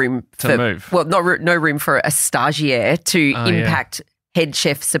no room to move. Well, no room for a stagiaire to impact head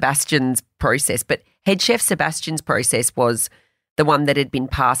chef Sebastian's process. But head chef Sebastian's process was the one that had been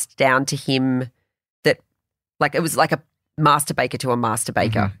passed down to him, that like it was like a master baker to a master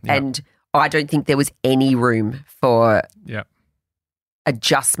baker. And I don't think there was any room for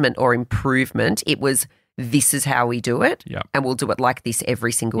adjustment or improvement. It was, this is how we do it, and we'll do it like this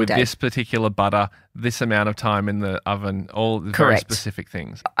every single day. With this particular butter, this amount of time in the oven, all the very specific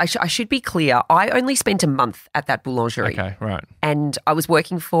things. I should be clear, I only spent a month at that boulangerie. Okay, right. And I was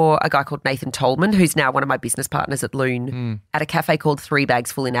working for a guy called Nathan Tolman, who's now one of my business partners at Lune, at a cafe called 3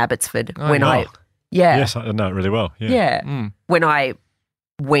 Bags Full in Abbotsford. Yes, I know it really well. When I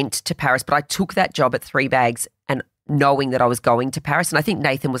went to Paris, but I took that job at 3 Bags and knowing that I was going to Paris. And I think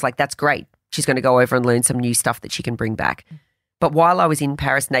Nathan was like, that's great. She's going to go over and learn some new stuff that she can bring back. But while I was in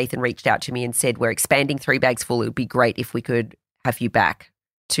Paris, Nathan reached out to me and said, we're expanding 3 Bags Full. It would be great if we could have you back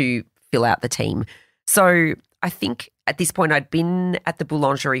to fill out the team. So I think at this point I'd been at the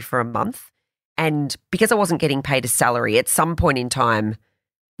boulangerie for a month, and because I wasn't getting paid a salary, at some point in time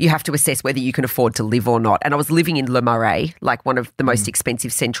you have to assess whether you can afford to live or not. And I was living in Le Marais, like one of the most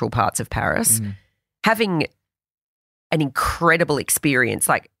expensive central parts of Paris, having an incredible experience.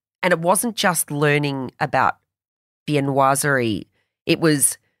 And it wasn't just learning about viennoiserie. It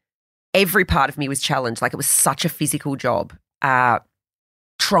was, every part of me was challenged. Like, it was such a physical job,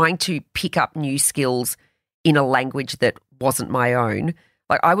 trying to pick up new skills in a language that wasn't my own.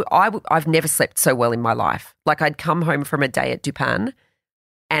 Like, I've never slept so well in my life. Like, I'd come home from a day at Dupin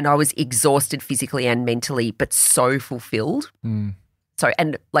and I was exhausted physically and mentally, but so fulfilled. So,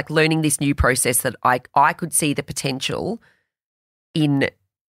 and like learning this new process that I could see the potential in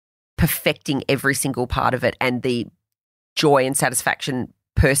perfecting every single part of it, and the joy and satisfaction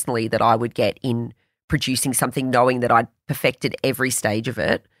personally that I would get in producing something, knowing that I'd perfected every stage of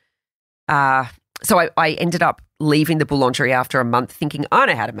it. So I ended up leaving the boulangerie after a month thinking, I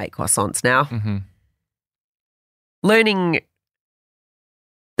know how to make croissants now. Learning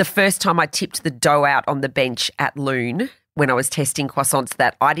the first time I tipped the dough out on the bench at Lune when I was testing croissants,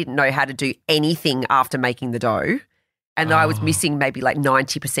 that I didn't know how to do anything after making the dough. And I was missing maybe like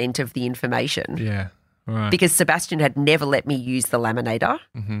 90% of the information. Yeah. Right. because Sebastian had never let me use the laminator.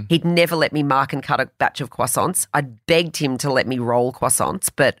 Mm-hmm. He'd never let me mark and cut a batch of croissants. I'd begged him to let me roll croissants,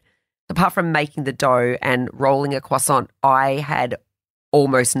 but apart from making the dough and rolling a croissant, I had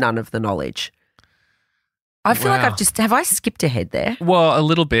almost none of the knowledge. I feel like have I skipped ahead there? Well, a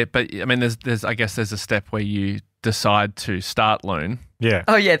little bit, but I mean, there's I guess there's a step where you decide to start Lune. Yeah.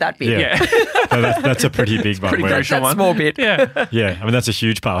 Oh, yeah, that bit. Yeah. No, that's a pretty big one. pretty where- crucial That one. small bit. Yeah. Yeah, I mean, that's a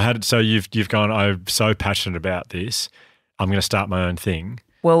huge part. So you've gone, I'm so passionate about this, I'm going to start my own thing.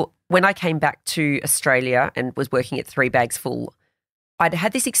 Well, when I came back to Australia and was working at 3 Bags Full, I'd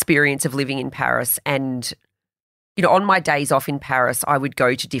had this experience of living in Paris and, you know, on my days off in Paris, I would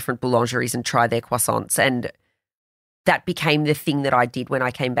go to different boulangeries and try their croissants, and that became the thing that I did when I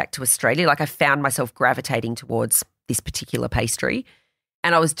came back to Australia. Like, I found myself gravitating towards this particular pastry,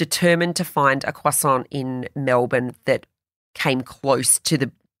 and I was determined to find a croissant in Melbourne that came close to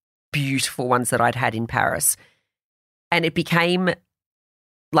the beautiful ones that I'd had in Paris. And it became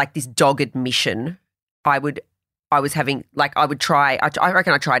like this dogged mission. I reckon I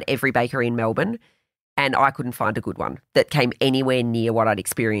tried every bakery in Melbourne and I couldn't find a good one that came anywhere near what I'd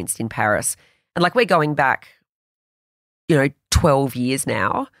experienced in Paris. And like, we're going back, 12 years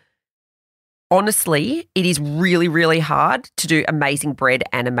now. Honestly, it is really, really hard to do amazing bread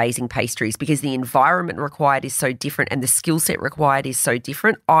and amazing pastries because the environment required is so different and the skill set required is so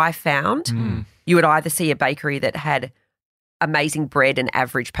different. I found you would either see a bakery that had amazing bread and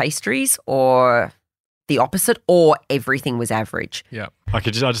average pastries, or the opposite, or everything was average. Yeah. I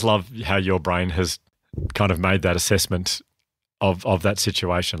just love how your brain has kind of made that assessment of that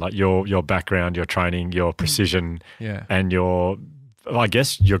situation, like your background, your training, your precision, and your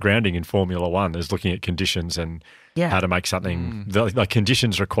grounding in Formula One is looking at conditions and how to make something, the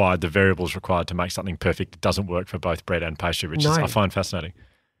conditions required, the variables required to make something perfect that doesn't work for both bread and pastry, which I find fascinating.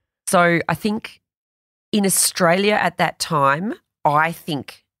 So I think in Australia at that time, I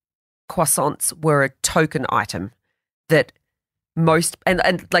think croissants were a token item that most,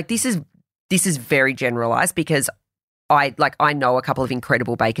 and like this is very generalized because I know a couple of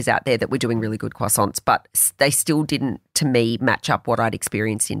incredible bakers out there that were doing really good croissants, but they still didn't, to me, match up what I'd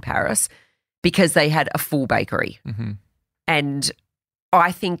experienced in Paris because they had a full bakery. Mm-hmm. And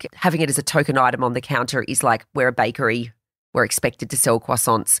I think having it as a token item on the counter is like, we're a bakery, we're expected to sell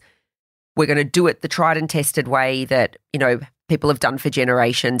croissants. We're going to do it the tried and tested way that, people have done for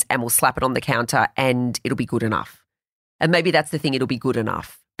generations, and we'll slap it on the counter and it'll be good enough. And maybe that's the thing, it'll be good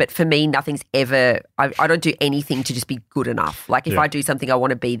enough. But for me, nothing's ever, I don't do anything to just be good enough. Like if I do something, I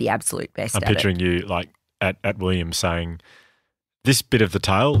want to be the absolute best I'm at it. picturing you like at Williams saying, this bit of the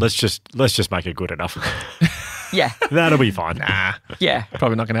tail, let's just make it good enough. Yeah. That'll be fine. Nah. Yeah.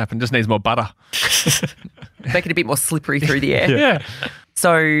 Probably not going to happen. Just needs more butter. Make it a bit more slippery through the air. Yeah.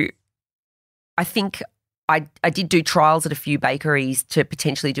 So I think I did do trials at a few bakeries to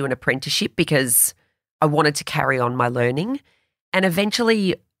potentially do an apprenticeship because I wanted to carry on my learning. And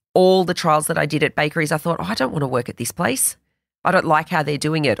eventually all the trials that I did at bakeries, I thought, I don't want to work at this place. I don't like how they're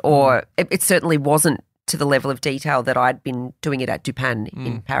doing it. Or it certainly wasn't to the level of detail that I'd been doing it at Dupin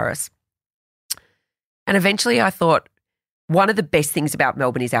in Paris. And eventually I thought, one of the best things about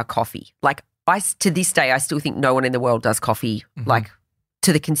Melbourne is our coffee. Like to this day, I still think no one in the world does coffee like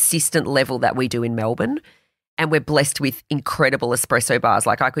to the consistent level that we do in Melbourne. And we're blessed with incredible espresso bars.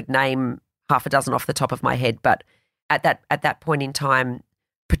 Like I could name half a dozen off the top of my head, but at that point in time,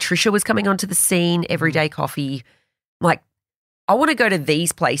 Patricia was coming onto the scene, Everyday Coffee. Like, I want to go to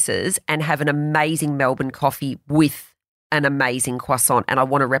these places and have an amazing Melbourne coffee with an amazing croissant, and I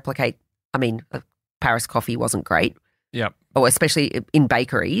want to replicate. I mean, Paris coffee wasn't great. Yep. Or especially in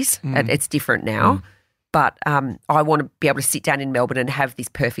bakeries. It's different now. But I want to be able to sit down in Melbourne and have this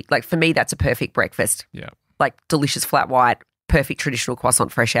perfect, like for me, that's a perfect breakfast. Yeah. Like delicious flat white, perfect traditional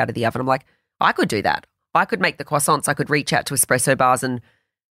croissant fresh out of the oven. I'm like, I could do that. I could make the croissants. I could reach out to espresso bars and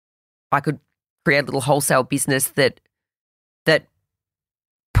I could create a little wholesale business that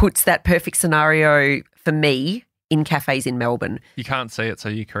puts that perfect scenario for me in cafes in Melbourne. You can't see it, so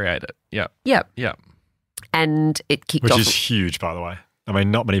you create it. Yeah. Yep. Yeah. And it kicked Which off. is huge, by the way. I mean,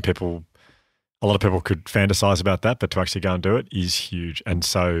 not many people, a lot of people could fantasize about that, but to actually go and do it is huge. And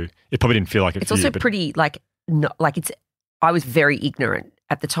so it probably didn't feel like it It's for you, also but pretty I was very ignorant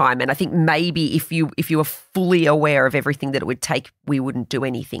at the time. And I think maybe if you were fully aware of everything that it would take, we wouldn't do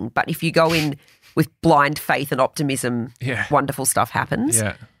anything. But if you go in with blind faith and optimism, wonderful stuff happens.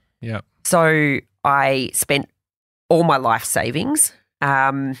 Yeah. Yeah. So I spent all my life savings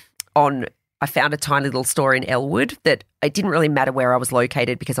I found a tiny little store in Elwood that it didn't really matter where I was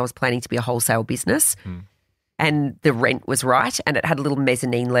located because I was planning to be a wholesale business. and the rent was right, and it had a little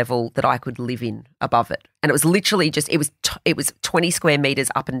mezzanine level that I could live in above it. And it was literally just it was 20 square meters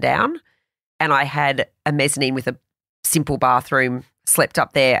up and down, and I had a mezzanine with a simple bathroom, slept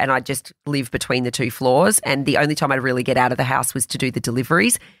up there, and I just lived between the 2 floors. And the only time I'd really get out of the house was to do the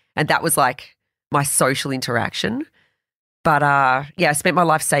deliveries, and that was like my social interaction. But I spent my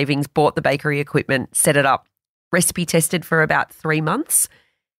life savings, bought the bakery equipment, set it up, recipe tested for about 3 months.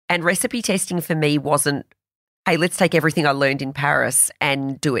 And recipe testing for me wasn't, hey, let's take everything I learned in Paris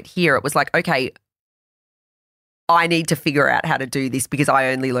and do it here. It was like, okay, I need to figure out how to do this because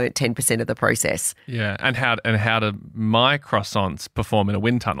I only learnt 10% of the process. Yeah, and how do my croissants perform in a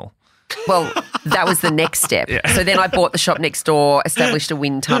wind tunnel? Well, that was the next step. Yeah. So then I bought the shop next door, established a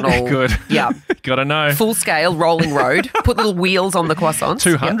wind tunnel. Good. Yeah. Got to know. Full scale, rolling road, put little wheels on the croissants.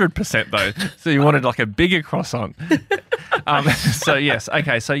 200% though. So you wanted like a bigger croissant. So yes,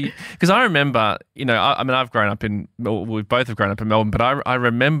 okay. So because I remember, I mean, we both have grown up in Melbourne, but I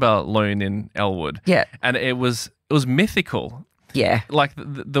remember Lune in Elwood. Yeah. And it was mythical. Yeah. Like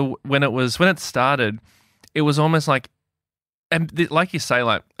when it started, it was almost like. And like you say,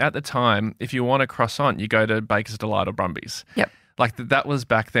 like at the time, if you want a croissant, you go to Baker's Delight or Brumby's. Yep. Like that was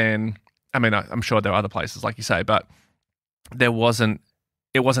back then. I mean, I'm sure there were other places, like you say, but it wasn't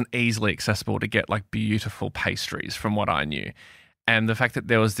easily accessible to get like beautiful pastries from what I knew. And the fact that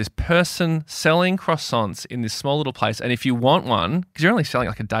there was this person selling croissants in this small little place, and if you want one, because you're only selling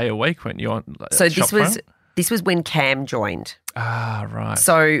like a day a week, when you on. So this was when Cam joined. Ah, right.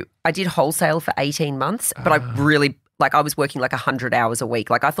 So I did wholesale for 18 months, but I really. Like I was working like 100 hours a week.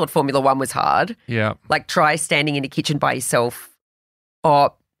 Like I thought Formula One was hard. Yeah. Like try standing in a kitchen by yourself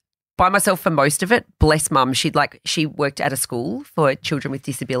or by myself for most of it. Bless mum. She worked at a school for children with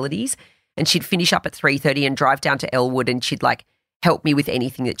disabilities and she'd finish up at 3:30 and drive down to Elwood and she'd like help me with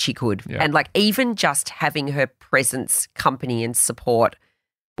anything that she could. Yeah. And like even just having her presence, company and support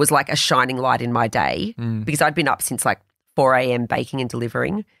was like a shining light in my day because I'd been up since like 4 a.m. baking and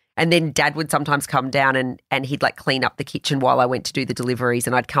delivering. And then Dad would sometimes come down and he'd like clean up the kitchen while I went to do the deliveries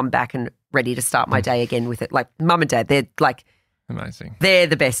and I'd come back and ready to start my day again with it. Like Mum and Dad, they're like amazing. They're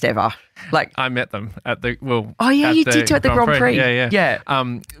the best ever. Like I met them at the you did too at the Grand Prix. Yeah.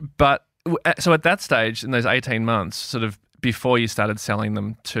 But so at that stage in those 18 months, sort of before you started selling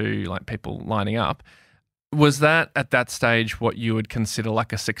them to like people lining up, was that at that stage what you would consider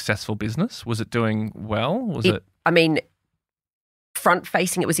like a successful business? Was it doing well? I mean, front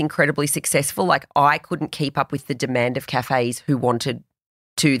facing, it was incredibly successful. Like I couldn't keep up with the demand of cafes who wanted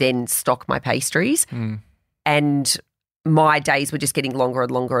to then stock my pastries. And my days were just getting longer and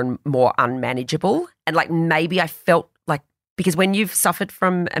longer and more unmanageable. And like maybe I felt like, because when you've suffered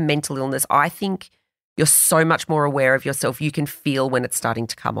from a mental illness, I think you're so much more aware of yourself. You can feel when it's starting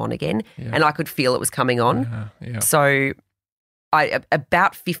to come on again. Yeah. And I could feel it was coming on. Yeah. So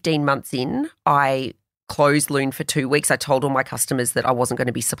about 15 months in, I closed Lune for 2 weeks. I told all my customers that I wasn't going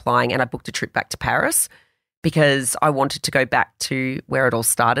to be supplying and I booked a trip back to Paris because I wanted to go back to where it all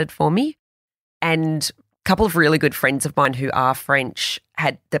started for me. And a couple of really good friends of mine who are French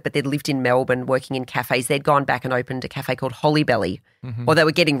but they'd lived in Melbourne working in cafes. They'd gone back and opened a cafe called Holly Belly or they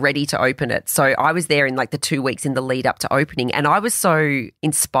were getting ready to open it. So I was there in like the 2 weeks in the lead up to opening and I was so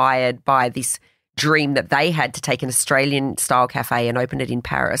inspired by this dream that they had to take an Australian style cafe and open it in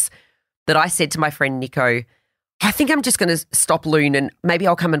Paris that I said to my friend Nico, I think I'm just going to stop Lune and maybe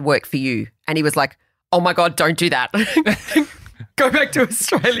I'll come and work for you. And he was like, oh my God, don't do that. Go back to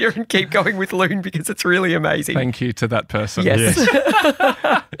Australia and keep going with Lune because it's really amazing. Thank you to that person. Yes.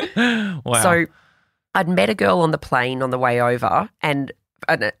 Wow. So I'd met a girl on the plane on the way over and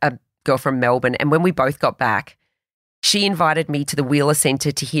a girl from Melbourne. And when we both got back, she invited me to the Wheeler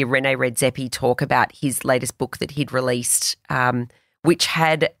Centre to hear René Redzepi talk about his latest book that he'd released, which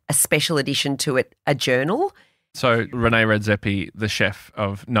had a special addition to it, a journal. So René Redzepi, the chef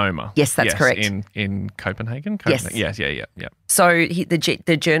of Noma. Yes, that's correct. In Copenhagen? Yes. Yeah. So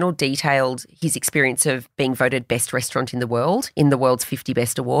the journal detailed his experience of being voted best restaurant in the world's 50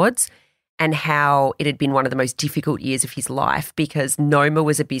 best awards, and how it had been one of the most difficult years of his life because Noma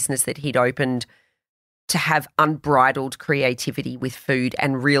was a business that he'd opened to have unbridled creativity with food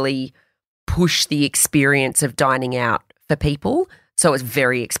and really push the experience of dining out for people. So it was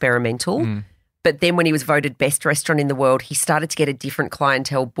very experimental. But then when he was voted best restaurant in the world, he started to get a different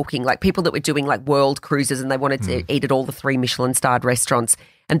clientele booking, like people that were doing like world cruises and they wanted to eat at all the 3 Michelin-starred restaurants,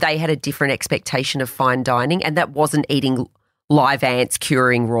 and they had a different expectation of fine dining, and that wasn't eating live ants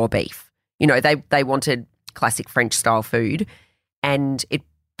curing raw beef. You know, they wanted classic French-style food, and it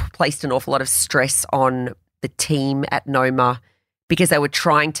placed an awful lot of stress on the team at Noma because they were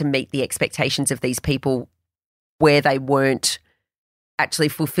trying to meet the expectations of these people where they weren't actually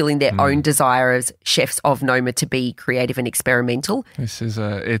fulfilling their own desire as chefs of Noma to be creative and experimental.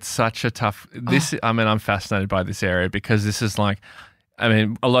 It's such a tough, I'm fascinated by this area because this is like,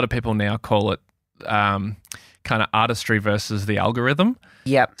 a lot of people now call it kind of artistry versus the algorithm.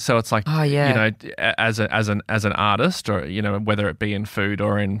 Yep. So it's like, as an artist, or whether it be in food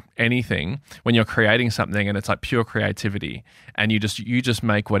or in anything, when you're creating something and it's like pure creativity, and you just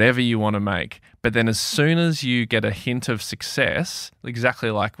make whatever you want to make, but then as soon as you get a hint of success,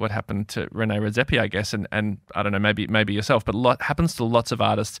 exactly like what happened to Rene Redzepi, I guess, and I don't know, maybe yourself, but happens to lots of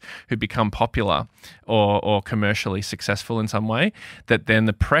artists who become popular or commercially successful in some way, that then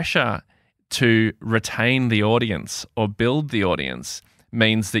the pressure to retain the audience or build the audience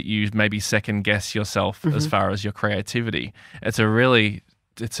means that you maybe second guess yourself as far as your creativity. It's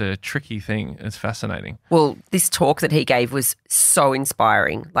a tricky thing. It's fascinating. Well, this talk that he gave was so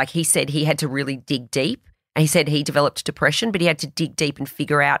inspiring. Like, he said he had to really dig deep. And he said he developed depression, but he had to dig deep and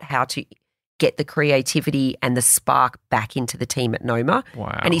figure out how to get the creativity and the spark back into the team at Noma.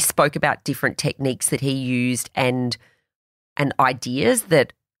 Wow. And he spoke about different techniques that he used and ideas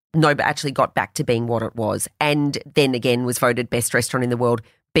that Noma actually got back to being what it was, and then again was voted best restaurant in the world,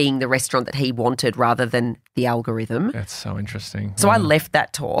 being the restaurant that he wanted rather than the algorithm. That's so interesting. So I left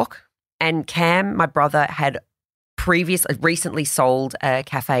that talk, and Cam, my brother, had recently sold a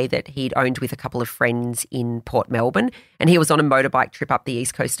cafe that he'd owned with a couple of friends in Port Melbourne, and he was on a motorbike trip up the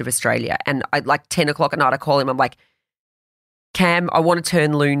east coast of Australia. And at like 10 o'clock at night, I call him. I'm like, Cam, I want to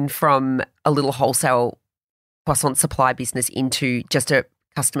turn Lune from a little wholesale croissant supply business into just a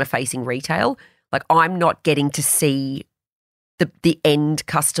customer-facing retail. Like, I'm not getting to see the end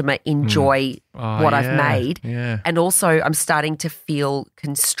customer enjoy what I've made. Yeah. And also I'm starting to feel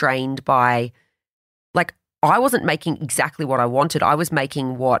constrained by, like, I wasn't making exactly what I wanted. I was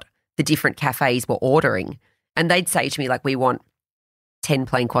making what the different cafes were ordering. And they'd say to me, like, we want 10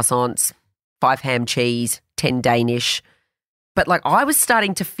 plain croissants, 5 ham cheese, 10 Danish. But, like, I was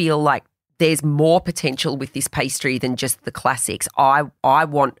starting to feel like there's more potential with this pastry than just the classics. I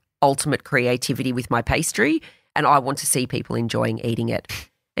want ultimate creativity with my pastry, and I want to see people enjoying eating it.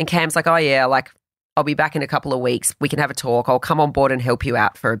 And Cam's like, oh, yeah, like, I'll be back in a couple of weeks. We can have a talk. I'll come on board and help you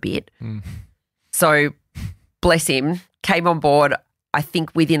out for a bit. So, bless him, came on board. I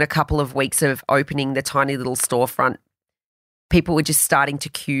think within a couple of weeks of opening the tiny little storefront, people were just starting to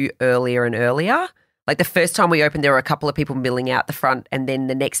queue earlier and earlier. Like, the first time we opened, there were a couple of people milling out the front, and then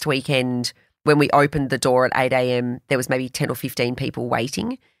the next weekend when we opened the door at 8 a.m, there was maybe 10 or 15 people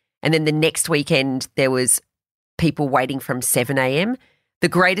waiting. And then the next weekend there was people waiting from 7 a.m. The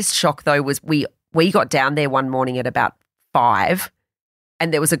greatest shock, though, was we got down there one morning at about 5,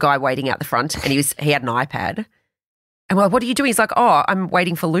 and there was a guy waiting out the front, and he had an iPad. And we're like, what are you doing? He's like, oh, I'm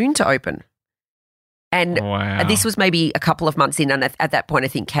waiting for Lune to open. And this was maybe a couple of months in, and at that point I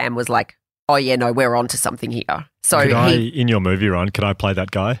think Cam was like, oh, yeah, no, we're on to something here. So in your movie, Ryan, could I play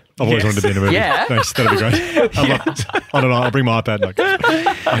that guy? I've always wanted to be in a movie. Yeah. Thanks, that'd be great. I don't know, I'll bring my iPad.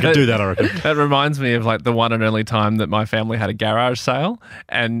 I could do that, I reckon. That reminds me of like the one and only time that my family had a garage sale,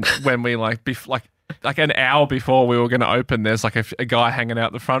 and when we like an hour before we were going to open, there's like a guy hanging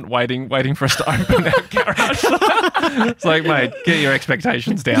out the front waiting for us to open our garage. It's like, mate, get your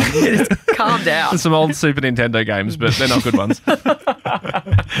expectations down. Calm down. There's some old Super Nintendo games, but they're not good ones.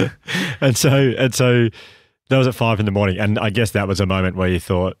 And so that was at 5 a.m, and I guess that was a moment where you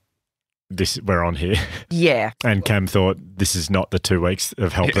thought, we're on here. Yeah. And Cam thought, this is not the 2 weeks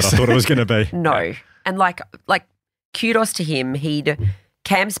of help that I thought it was going to be. No. And like kudos to him.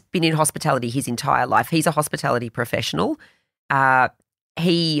 Cam's been in hospitality his entire life. He's a hospitality professional.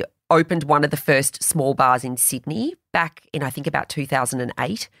 He opened one of the first small bars in Sydney back in, I think, about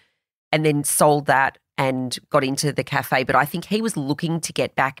 2008, and then sold that and got into the cafe. But I think he was looking to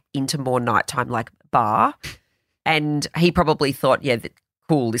get back into more nighttime, like bar. And he probably thought, yeah,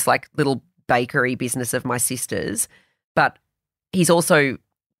 cool, this like little bakery business of my sister's. But he's also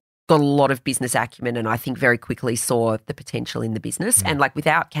got a lot of business acumen, and I think very quickly saw the potential in the business. And like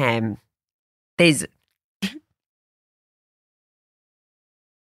without Cam, there's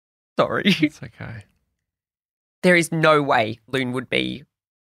sorry. It's okay. There is no way Lune would be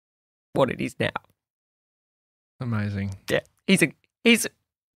what it is now. Amazing. Yeah. He's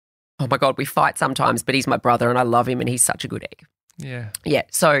oh my God, we fight sometimes, but he's my brother and I love him and he's such a good egg. Yeah. Yeah.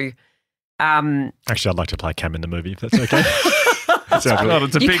 So actually, I'd like to play Cam in the movie, if that's okay. It's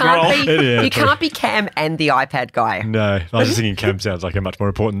a big role. You can't be Cam and the iPad guy. No, I was just thinking Cam sounds like a much more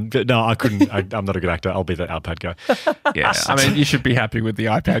important. But no, I couldn't. I'm not a good actor. I'll be the iPad guy. Yeah, I mean, you should be happy with the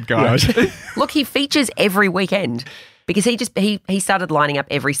iPad guy. Yeah. Look, he features every weekend because he started lining up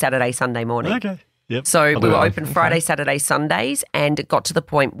every Saturday, Sunday morning. Okay. Yep. So we were Oh, open Friday, Saturday, Sundays, and it got to the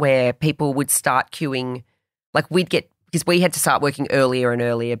point where people would start queuing. Like because we had to start working earlier and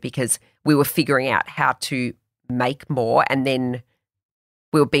earlier because we were figuring out how to make more, and then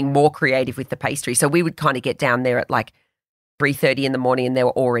we were being more creative with the pastry. So we would kind of get down there at like 3:30 in the morning, and there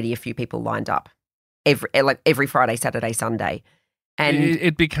were already a few people lined up every Friday, Saturday, Sunday. And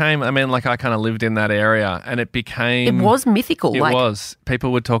it became, I mean, like I kind of lived in that area, and it became. It was mythical. It was.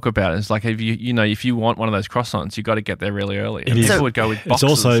 People would talk about it. It's like if you want one of those croissants, you got to get there really early. And people would go with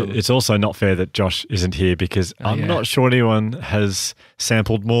boxes. It's also not fair that Josh isn't here because I'm not sure anyone has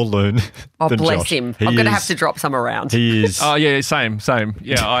sampled more Lune than bless Josh. him. I'm going to have to drop some around. He is. Oh yeah, same.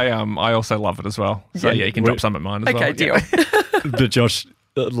 Yeah, I also love it as well. So yeah, you can drop some at mine as well. Okay, deal. But Josh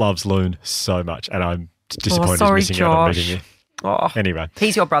loves Lune so much, and I'm disappointed sorry, he's missing out on Josh. meeting you. Oh, Anyway.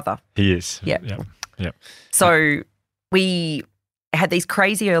 he's your brother. He is. Yeah. Yep. So we had these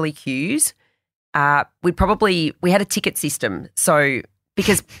crazy early queues. We had a ticket system. So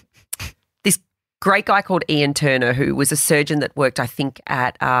because this great guy called Ian Turner, who was a surgeon that worked, I think,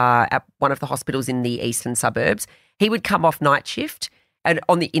 at one of the hospitals in the eastern suburbs, he would come off night shift and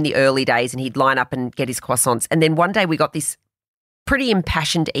in the early days, and he'd line up and get his croissants. And then one day we got this pretty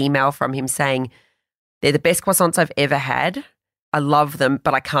impassioned email from him saying, "They're the best croissants I've ever had. I love them,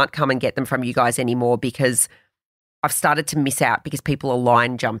 but I can't come and get them from you guys anymore because I've started to miss out because people are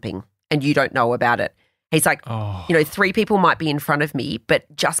line jumping and you don't know about it." He's like, 3 people might be in front of me,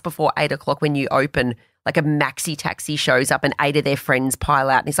 but just before 8 o'clock when you open, like a maxi taxi shows up and 8 of their friends pile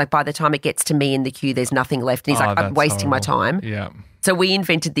out. And he's like, by the time it gets to me in the queue, there's nothing left. And he's like, I'm wasting my time. Yeah. So we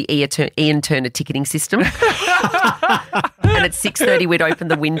invented the Ian Turner ticketing system. And at 6:30, we'd open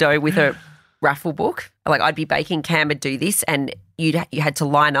the window with a raffle book. Like I'd be baking, Cam would do this, and you had to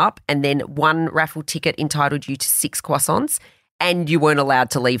line up, and then one raffle ticket entitled you to 6 croissants, and you weren't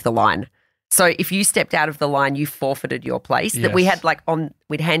allowed to leave the line. So if you stepped out of the line, you forfeited your place. That we had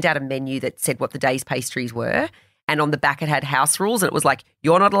we'd hand out a menu that said what the day's pastries were, and on the back it had house rules, and it was like,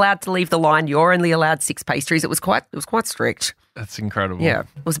 you're not allowed to leave the line, you're only allowed 6 pastries. It was quite strict. That's incredible. Yeah.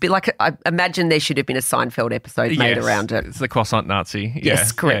 It was a bit like, I imagine there should have been a Seinfeld episode made around it. It's the croissant Nazi.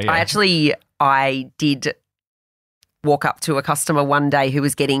 Yes, correct. Yeah. I did walk up to a customer one day who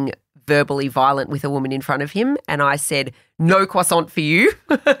was getting verbally violent with a woman in front of him, and I said, "No croissant for you."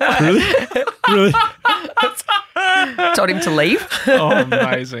 Really? Told him to leave. Oh,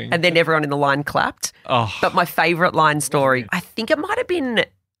 amazing. And then everyone in the line clapped. Oh. But my favourite line story, I think it might have been,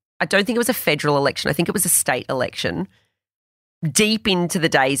 I don't think it was a federal election. I think it was a state election, deep into the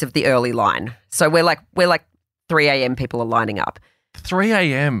days of the early line. So we're like 3 a.m. people are lining up. 3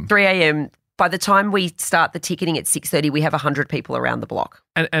 a.m. 3 a.m. By the time we start the ticketing at 6:30, we have 100 people around the block.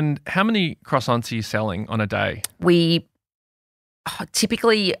 And how many croissants are you selling on a day?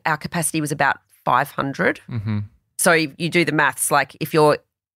 Typically our capacity was about 500. Mm-hmm. So you do the maths, like if you're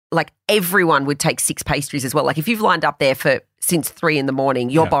like everyone would take 6 pastries as well. Like if you've lined up there since 3 in the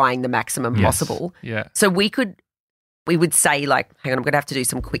morning, you're buying the maximum possible. Yeah. So we would say like, hang on, I'm going to have to do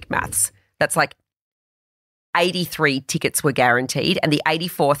some quick maths. That's like 83 tickets were guaranteed, and the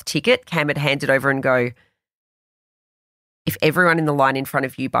 84th ticket, Cam had handed over and go, if everyone in the line in front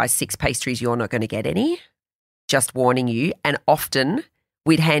of you buys 6 pastries, you're not going to get any. Just warning you. And often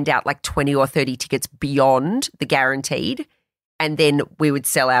we'd hand out like 20 or 30 tickets beyond the guaranteed, and then we would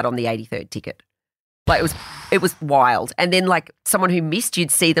sell out on the 83rd ticket. Like it was wild. And then like someone who missed,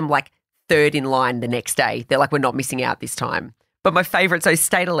 you'd see them like 3rd in line the next day. They're like, we're not missing out this time. But my favourite, so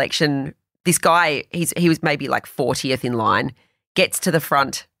state election, this guy, he was maybe like 40th in line, gets to the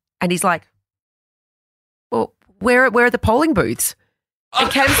front and he's like, well, where are the polling booths? And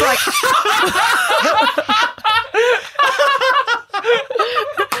Cam's like,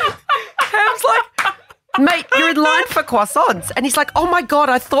 mate, you're in line for croissants. And he's like, oh my God,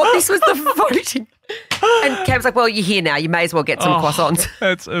 I thought this was the voting. And Cam's like, well, you're here now. You may as well get some croissants.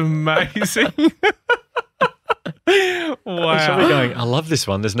 That's amazing. Wow. He's probably going, I love this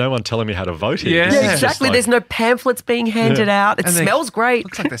one. There's no one telling me how to vote here. Yeah. Yeah, exactly. There's no pamphlets being handed out. It smells great.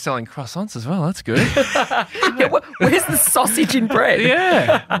 Looks like they're selling croissants as well. That's good. Yeah, where's the sausage and bread?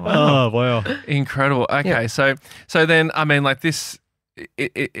 Yeah. Oh, wow. Incredible. Okay, so then, I mean, like this,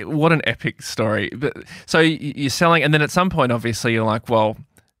 what an epic story. But so you're selling, and then at some point, obviously, you're like, well,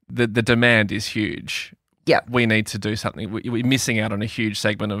 the demand is huge. Yeah. We need to do something. We're missing out on a huge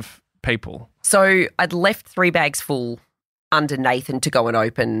segment of people. So I'd left 3 bags full under Nathan to go and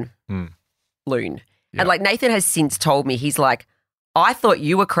open Lune. Yeah. And like Nathan has since told me, he's like, I thought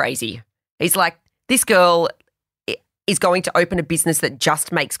you were crazy. He's like, this girl is going to open a business that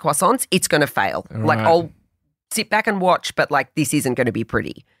just makes croissants. It's going to fail. Right. Like I'll sit back and watch, but like this isn't going to be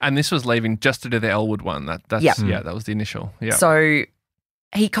pretty. And this was leaving just to do the Elwood one. That was the initial. Yeah. So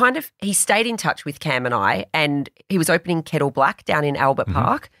he stayed in touch with Cam and I, and he was opening Kettle Black down in Albert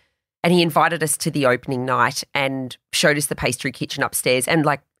Park, and he invited us to the opening night and showed us the pastry kitchen upstairs. And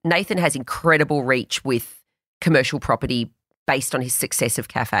like Nathan has incredible reach with commercial property based on his success of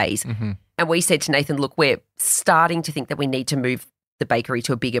cafes. And we said to Nathan, look, we're starting to think that we need to move the bakery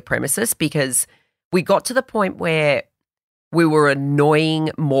to a bigger premises, because we got to the point where we were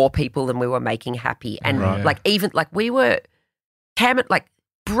annoying more people than we were making happy. And we were Cam, like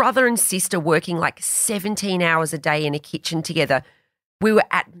brother and sister working like 17 hours a day in a kitchen together. We were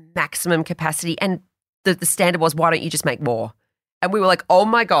at maximum capacity, and the standard was, why don't you just make more? And we were like, oh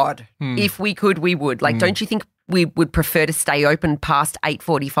my God, if we could, we would. Like, don't you think we would prefer to stay open past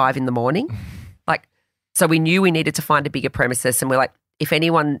 8:45 in the morning? Like, so we knew we needed to find a bigger premises, and we're like, if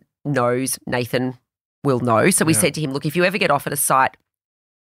anyone knows, Nathan will know. So we said to him, look, if you ever get offered a site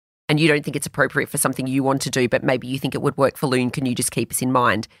and you don't think it's appropriate for something you want to do, but maybe you think it would work for Lune, can you just keep us in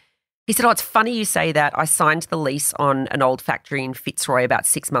mind? He said, oh, it's funny you say that. I signed the lease on an old factory in Fitzroy about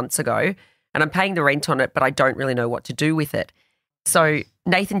 6 months ago, and I'm paying the rent on it, but I don't really know what to do with it. So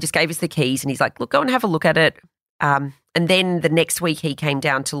Nathan just gave us the keys, and he's like, look, go and have a look at it. And then the next week he came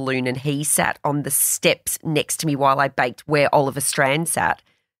down to Lune, and he sat on the steps next to me while I baked where Oliver Strand sat.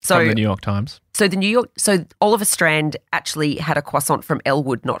 So from the New York Times. So Oliver Strand actually had a croissant from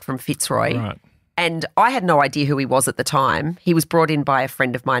Elwood, not from Fitzroy. Right. And I had no idea who he was at the time. He was brought in by a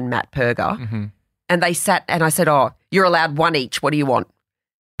friend of mine, Matt Perger. And they sat, and I said, oh, you're allowed one each. What do you want?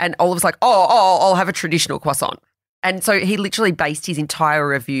 And Oliver's like, I'll have a traditional croissant. And so he literally based his entire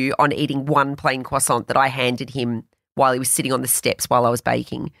review on eating one plain croissant that I handed him while he was sitting on the steps while I was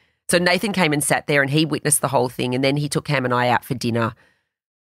baking. So Nathan came and sat there, and he witnessed the whole thing. And then he took Cam and I out for dinner,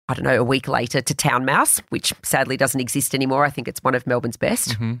 I don't know, a week later to Town Mouse, which sadly doesn't exist anymore. I think it's one of Melbourne's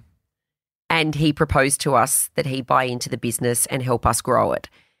best. And he proposed to us that he buy into the business and help us grow it.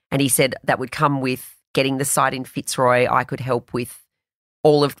 And he said that would come with getting the site in Fitzroy. I could help with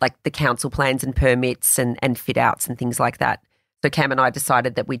all of like the council plans and permits and fit outs and things like that. So Cam and I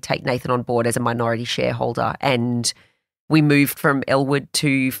decided that we'd take Nathan on board as a minority shareholder, and we moved from Elwood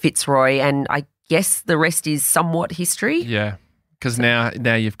to Fitzroy, and I guess the rest is somewhat history. Yeah, because now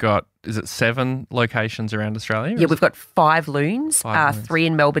you've got, is it 7 locations around Australia? Yeah, we've got 5 Lunes, 3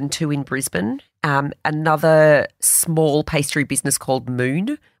 in Melbourne, 2 in Brisbane, another small pastry business called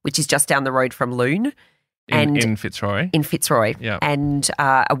Moon, which is just down the road from Lune. In Fitzroy? In Fitzroy, yeah. And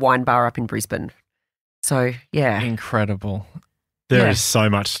a wine bar up in Brisbane. So, yeah. Incredible. There is so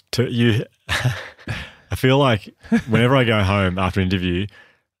much to you. I feel like whenever I go home after an interview,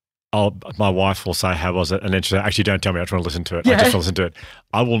 my wife will say, how was it? And then she'll say, actually, don't tell me. I just want to listen to it. I just want to listen to it.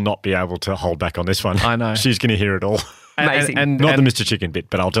 I will not be able to hold back on this one. I know. She's going to hear it all. Amazing. Not the Mr. Chicken bit,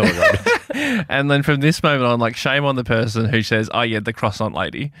 but I'll tell her. And then from this moment on, like, shame on the person who says, oh, yeah, the croissant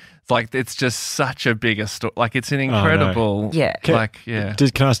lady. It's like, it's just such a bigger story. Like, it's an incredible. Yeah.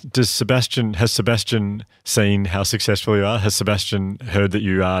 Has Sebastian seen how successful you are? Has Sebastian heard that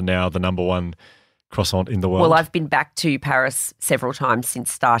you are now the number one croissant in the world? Well, I've been back to Paris several times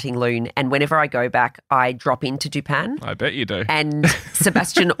since starting Lune, and whenever I go back, I drop into Dupin. I bet you do. And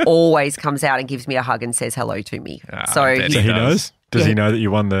Sebastian always comes out and gives me a hug and says hello to me. So he knows? Does he know that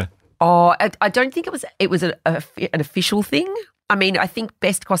you won the... Oh, I don't think it was an official thing. I mean, I think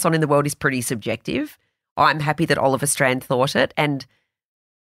best croissant in the world is pretty subjective. I'm happy that Oliver Strand thought it, and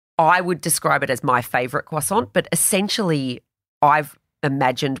I would describe it as my favourite croissant, but essentially I've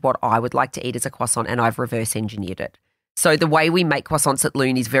imagined what I would like to eat as a croissant, and I've reverse engineered it. So the way we make croissants at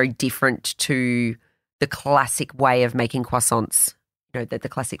Lune is very different to the classic way of making croissants, the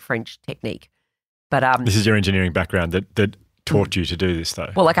classic French technique. But this is your engineering background that taught you to do this,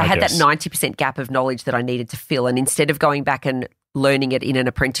 though. Well, I had that 90% gap of knowledge that I needed to fill, and instead of going back and learning it in an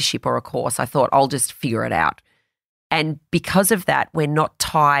apprenticeship or a course, I thought I'll just figure it out. And because of that, we're not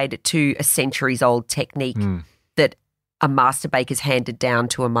tied to a centuries-old technique that a master baker's handed down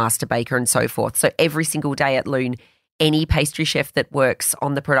to a master baker and so forth. So every single day at Lune, any pastry chef that works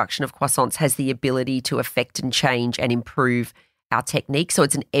on the production of croissants has the ability to affect and change and improve our technique. So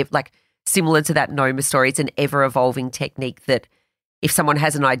it's similar to that Noma story, it's an ever-evolving technique that if someone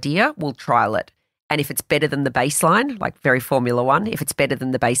has an idea, we'll trial it. And if it's better than the baseline, like very Formula One, if it's better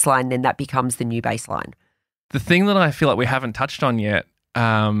than the baseline, then that becomes the new baseline. The thing that I feel like we haven't touched on yet,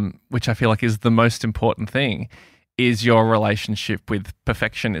 which I feel like is the most important thing, is your relationship with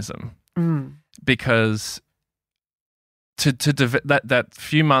perfectionism. Because that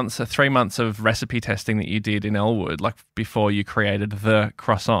few months, 3 months of recipe testing that you did in Elwood, like before you created the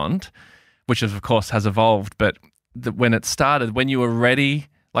croissant, which of course has evolved, but when it started, when you were ready,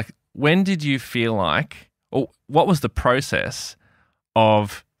 like when did you feel like, or what was the process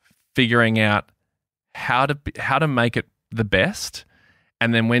of figuring out how to make it the best,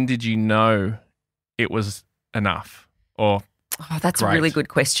 and then when did you know it was enough? Or that's a really good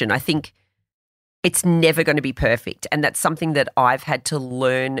question. I think it's never going to be perfect, and that's something that I've had to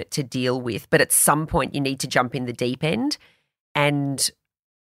learn to deal with. But at some point, you need to jump in the deep end. And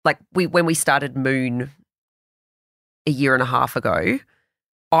like when we started Moon a year and a half ago,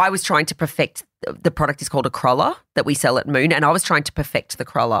 I was trying to perfect. The product is called a cruller that we sell at Moon, and I was trying to perfect the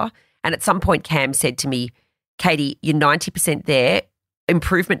cruller. And at some point, Cam said to me, "Katie, you're 90% there.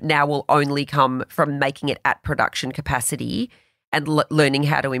 Improvement now will only come from making it at production capacity and learning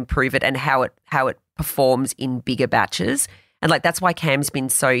how to improve it and how it performs in bigger batches." And like that's why Cam's been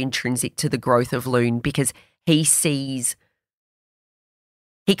so intrinsic to the growth of Lune, because he sees,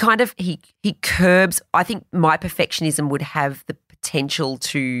 he curbs. I think my perfectionism would have the potential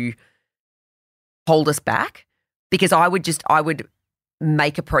to hold us back, because I would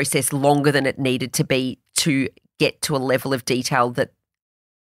make a process longer than it needed to be to get to a level of detail that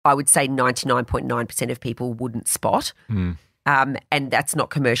I would say 99.9% of people wouldn't spot. And that's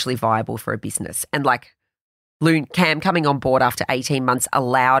not commercially viable for a business. And like Cam coming on board after 18 months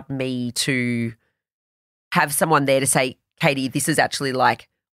allowed me to have someone there to say, "Katie, this is actually like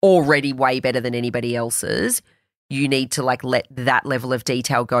already way better than anybody else's. You need to like let that level of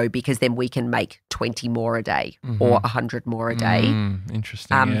detail go, because then we can make 20 more a day or 100 more a day."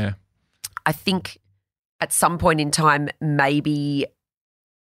 Interesting, yeah. I think at some point in time, maybe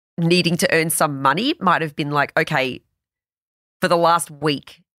needing to earn some money might have been like, okay, for the last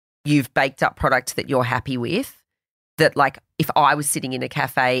week, you've baked up product that you're happy with, that like if I was sitting in a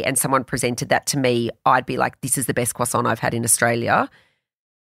cafe and someone presented that to me, I'd be like, this is the best croissant I've had in Australia.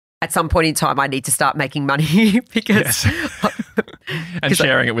 At some point in time, I need to start making money because... and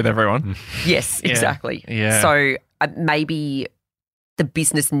sharing it with everyone. Yes, exactly. Yeah. So maybe the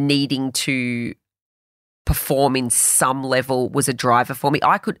business needing to perform in some level was a driver for me.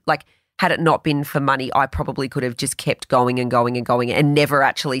 I could like... Had it not been for money, I probably could have just kept going and going and going and never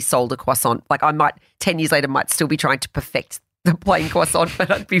actually sold a croissant. Like I might, 10 years later, might still be trying to perfect the plain croissant,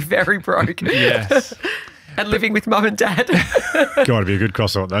 but I'd be very broke. Yes. And living with mum and dad. Got to be a good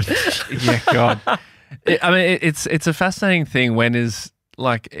croissant though. Yeah, God. I mean, it's a fascinating thing when is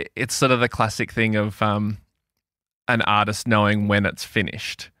like, it's sort of the classic thing of an artist knowing when it's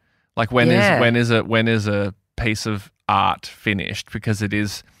finished. Like when is a piece of art finished, because it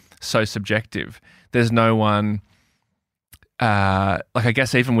is so subjective. There's no one, like I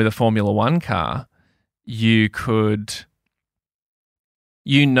guess even with a Formula One car, you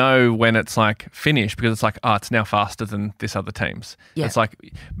know when it's like finished, because it's like, oh, it's now faster than this other team's. Yeah. It's like,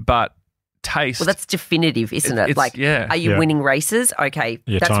 but taste. Well, that's definitive, isn't it? Like, are you winning races? Okay,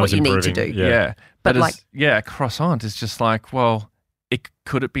 that's what you need to do. Yeah. But like, croissant is just like, well,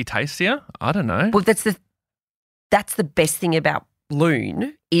 could it be tastier? I don't know. Well, that's the best thing about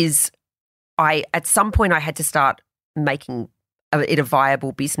Lune is at some point I had to start making it a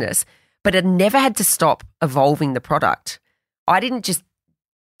viable business, but it never had to stop evolving the product. I didn't just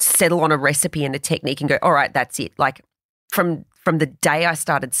settle on a recipe and a technique and go, all right, that's it. Like from the day I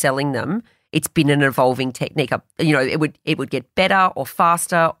started selling them, it's been an evolving technique. It would get better or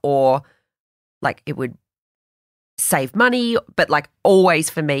faster, or like it would save money, but like always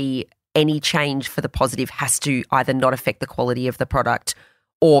for me, any change for the positive has to either not affect the quality of the product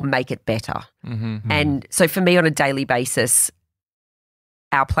or make it better. And so for me on a daily basis,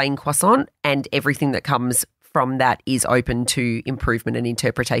 our plain croissant and everything that comes from that is open to improvement and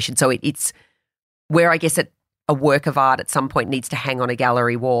interpretation. So it's where I guess a work of art at some point needs to hang on a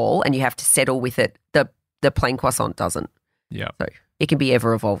gallery wall and you have to settle with it. The plain croissant doesn't. Yeah. So it can be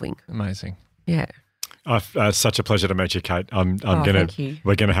ever evolving. Amazing. Yeah. It's such a pleasure to meet you, Kate.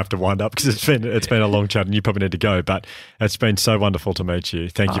 We're gonna have to wind up because it's been a long chat and you probably need to go. But it's been so wonderful to meet you.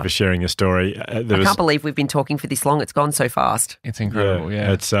 Thank you for sharing your story. I can't believe we've been talking for this long. It's gone so fast. It's incredible.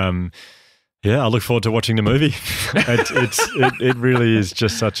 Yeah. It's I look forward to watching the movie. It really is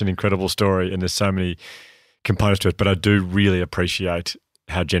just such an incredible story, and there's so many components to it. But I do really appreciate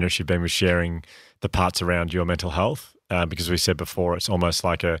how generous you've been with sharing the parts around your mental health, because we said before, it's almost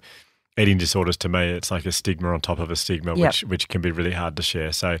like eating disorders to me, it's like a stigma on top of a stigma, which can be really hard to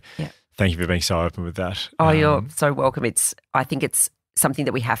share. So thank you for being so open with that. Oh, you're so welcome. I think it's something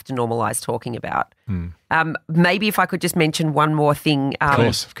that we have to normalise talking about. Maybe if I could just mention one more thing. Of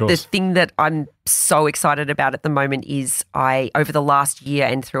course. The thing that I'm so excited about at the moment is over the last year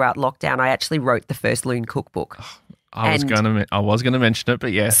and throughout lockdown, I actually wrote the first Lune cookbook. I was going to mention it,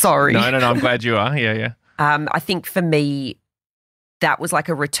 but yes. Sorry. No, I'm glad you are. Yeah. I think for me, that was like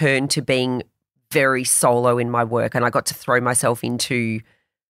a return to being very solo in my work, and I got to throw myself into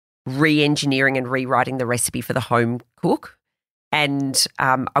re-engineering and rewriting the recipe for the home cook. And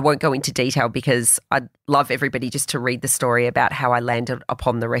I won't go into detail because I'd love everybody just to read the story about how I landed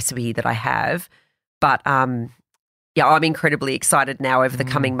upon the recipe that I have. But yeah, I'm incredibly excited now over the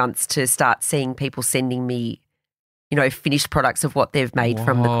coming months to start seeing people sending me, finished products of what they've made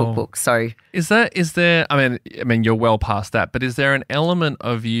from the cookbook. So is there, I mean, you're well past that, but is there an element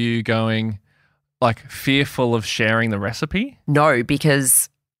of you going like fearful of sharing the recipe? No, because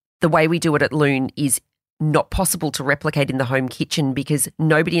the way we do it at Lune is not possible to replicate in the home kitchen because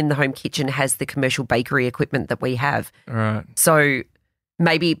nobody in the home kitchen has the commercial bakery equipment that we have. Right. So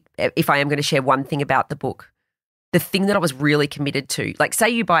maybe if I am going to share one thing about the book, the thing that I was really committed to, like say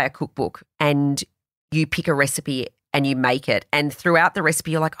you buy a cookbook and you pick a recipe and you make it, and throughout the recipe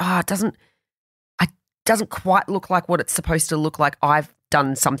you're like, it doesn't quite look like what it's supposed to look like. I've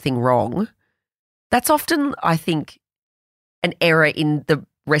done something wrong. That's often, I think, an error in the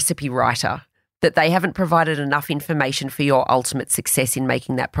recipe writer, that they haven't provided enough information for your ultimate success in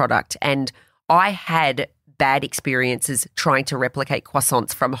making that product. And I had bad experiences trying to replicate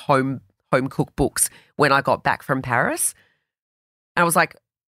croissants from home cookbooks when I got back from Paris. And I was like,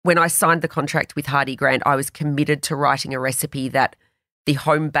 when I signed the contract with Hardy Grant, I was committed to writing a recipe that the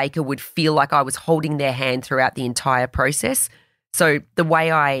home baker would feel like I was holding their hand throughout the entire process. So the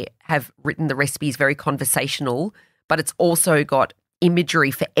way I have written the recipe is very conversational, but it's also got imagery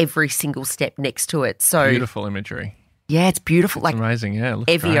for every single step next to it. So beautiful imagery. Yeah, it's beautiful. It's amazing. Yeah, it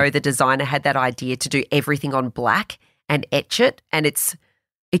looks Evio, great. the designer, had that idea to do everything on black and etch it, and it's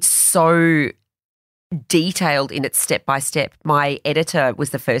so detailed in its step by step. My editor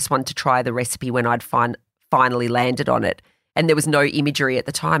was the first one to try the recipe when I'd finally landed on it, and there was no imagery at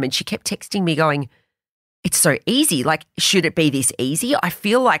the time, and she kept texting me going, "It's so easy. Like, should it be this easy? I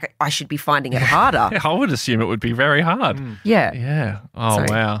feel like I should be finding it harder." Yeah, I would assume it would be very hard. Yeah. Yeah. Oh, Sorry.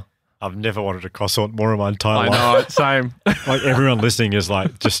 wow. I've never wanted a croissant more in my entire I life. know, same. Like everyone listening is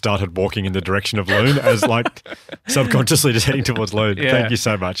like just started walking in the direction of Lune as like subconsciously just heading towards Lune. Yeah. Thank you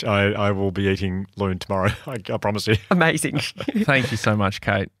so much. I will be eating Lune tomorrow. I promise you. Amazing. Thank you so much,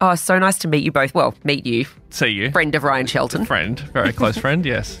 Kate. Oh, so nice to meet you both. Well, meet you. See you. Friend of Ryan Shelton. Friend, very close friend,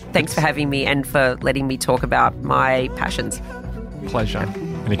 yes. Thanks for having me and for letting me talk about my passions. Pleasure.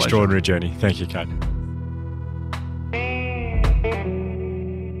 An extraordinary journey. Thank you, Kate.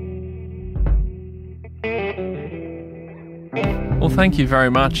 Well, thank you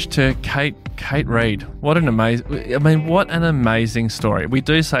very much to Kate Reid. What an amazing story. We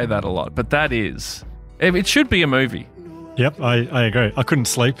do say that a lot, but that is, it should be a movie. Yep, I agree. I couldn't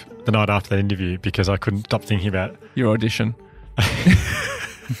sleep the night after that interview because I couldn't stop thinking about your audition.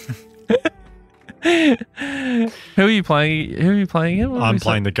 Who are you playing again? I'm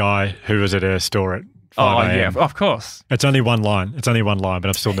playing the guy who was at a store at 5 a.m. Yeah, of course. It's only one line, but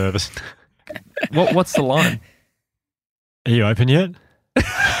I'm still nervous. What's the line? Are you open yet?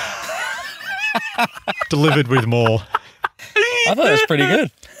 Delivered with more. I thought that was pretty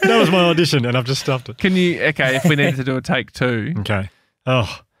good. That was my audition and I've just stuffed it. Can you, if we need to do a take two. Okay.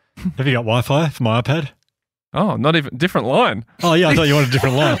 Oh, have you got Wi-Fi for my iPad? Oh, not even, different line. Oh, yeah, I thought you wanted a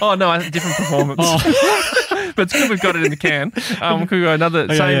different line. Oh, no, different performance. Oh. But it's good we've got it in the can. Could we go another,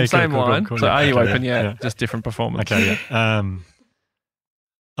 same line. Cool. So are you Okay, open yet? yeah. Just different performance. Okay, yeah.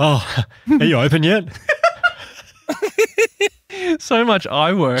 Are you open yet? So much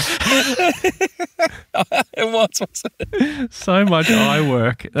eye work. It was. So much eye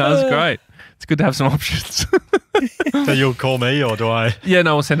work. That was great. It's good to have some options. So you'll call me or do I? Yeah,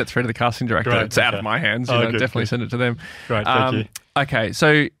 no, we'll send it through to the casting director. Great, It's out of my hands. Good, definitely good. send it to them. Great, thank you. Okay,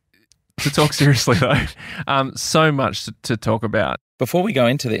 so to talk seriously though, so much to talk about. Before we go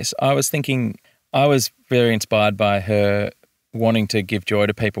into this, I was thinking, I was very inspired by her wanting to give joy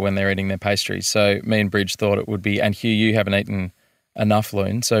to people when they're eating their pastries. So me and Bridge thought it would be, and Hugh, you haven't eaten enough,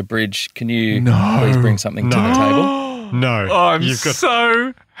 Lune. So Bridge, can you please bring something to the table? No. I'm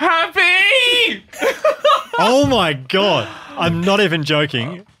so happy. Oh my God. I'm not even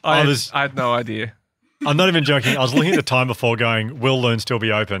joking. I had no idea. I'm not even joking. I was looking at the time before going, will Lune still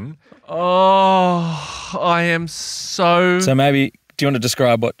be open? Oh, I am so... So maybe, do you want to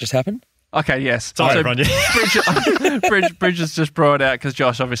describe what just happened? Okay, yes. Sorry, So everyone. Bridge has just brought it out because,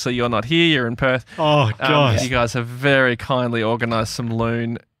 Josh, obviously you're not here. You're in Perth. Oh, gosh. You guys have very kindly organised some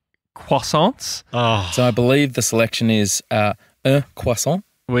Lune croissants. Oh, So I believe the selection is un croissant,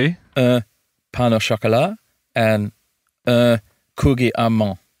 Oui. un pain au chocolat, and un cookie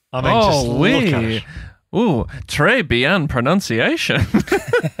amand. I mean, just look at oui. it. Ooh, très bien pronunciation.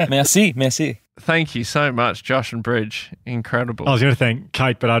 Merci. Thank you so much, Josh and Bridge. Incredible. I was going to thank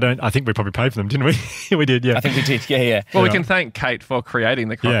Kate, but I think we probably paid for them, didn't we? We did, yeah. I think we did, yeah. Well, we can thank Kate for creating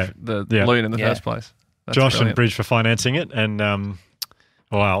the Lune in the first place. That's Josh brilliant. and Bridge for financing it. And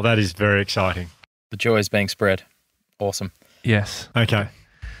wow, that is very exciting. The joy is being spread. Awesome. Yes. Okay.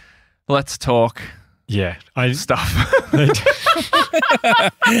 Let's talk stuff.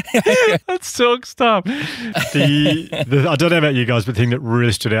 Let's talk stuff. I don't know about you guys, but the thing that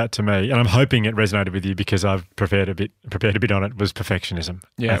really stood out to me, and I'm hoping it resonated with you because I've prepared a bit on it, was perfectionism.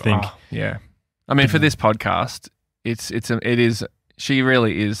 Yeah, I think. I mean, for this podcast, she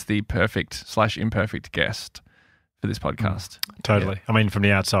really is the perfect/imperfect guest for this podcast. Totally. Yeah. I mean, from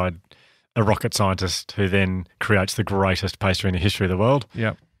the outside, a rocket scientist who then creates the greatest pastry in the history of the world.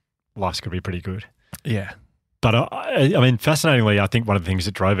 Yeah, life's could be pretty good. Yeah. But I mean, fascinatingly, I think one of the things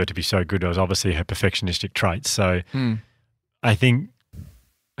that drove her to be so good was obviously her perfectionistic traits. So I think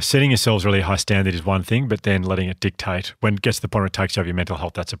setting yourselves really high standard is one thing, but then letting it dictate when it gets to the point where it takes over your mental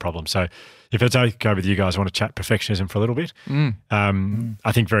health, that's a problem. So if it's okay with you guys, I want to chat perfectionism for a little bit.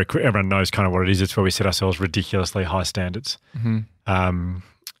 I think very quick, everyone knows kind of what it is. It's where we set ourselves ridiculously high standards.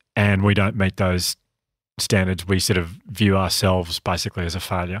 And we don't meet those standards. We sort of view ourselves basically as a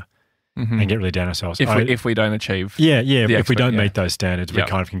failure. And get really down on ourselves. If we don't achieve if we don't meet those standards, we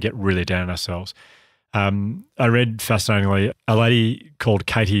kind of can get really down on ourselves. I read, fascinatingly, a lady called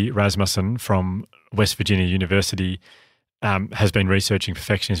Katie Rasmussen from West Virginia University has been researching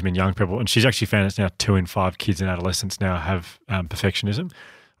perfectionism in young people, and she's actually found it's now 2 in 5 kids and adolescents now have perfectionism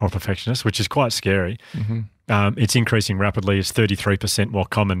or perfectionists, which is quite scary. It's increasing rapidly. It's 33% more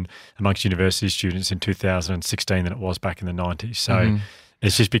common amongst university students in 2016 than it was back in the 90s. So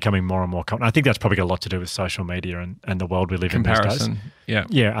it's just becoming more and more common. I think that's probably got a lot to do with social media and the world we live in these days.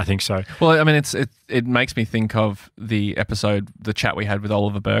 Yeah, I think so. Well, I mean, it makes me think of the chat we had with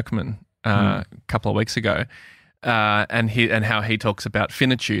Oliver Berkman a couple of weeks ago, and how he talks about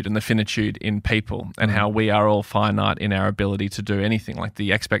finitude and the finitude in people, and how we are all finite in our ability to do anything, like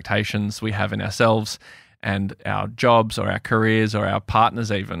the expectations we have in ourselves and our jobs or our careers or our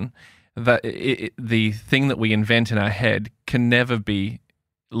partners even. The thing that we invent in our head can never be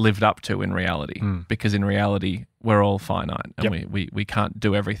lived up to in reality, because in reality we're all finite and we can't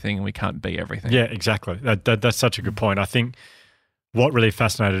do everything and we can't be everything. Yeah, exactly. That's such a good point. I think what really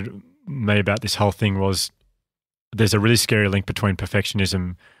fascinated me about this whole thing was there's a really scary link between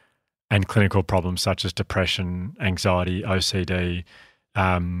perfectionism and clinical problems such as depression, anxiety, OCD,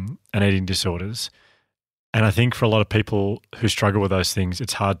 and eating disorders. And I think for a lot of people who struggle with those things,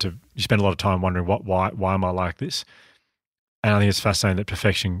 it's hard to, you spend a lot of time wondering why am I like this? And I think it's fascinating that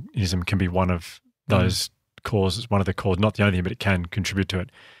perfectionism can be one of those causes, one of the causes, not the only thing, but it can contribute to it.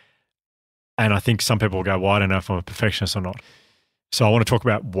 And I think some people will go, well, I don't know if I'm a perfectionist or not. So I want to talk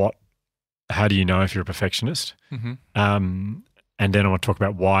about how do you know if you're a perfectionist? And then I want to talk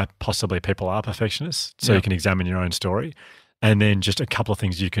about why possibly people are perfectionists, so you can examine your own story. And then just a couple of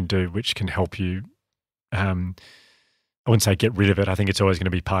things you can do which can help you, I wouldn't say get rid of it. I think it's always going to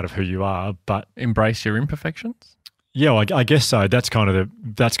be part of who you are, but embrace your imperfections. Yeah, well, I guess so. That's kind of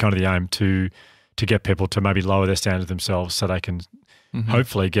the aim, to get people to maybe lower their standards themselves, so they can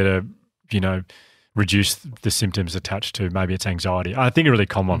hopefully get reduce the symptoms attached to, maybe it's anxiety. I think a really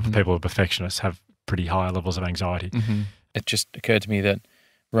common one for people who are perfectionists have pretty high levels of anxiety. It just occurred to me that,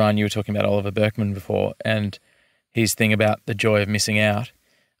 Ryan, you were talking about Oliver Berkman before, and his thing about the joy of missing out.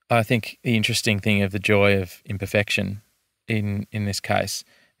 I think the interesting thing of the joy of imperfection in this case,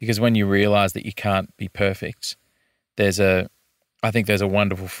 because when you realise that you can't be perfect, I think there's a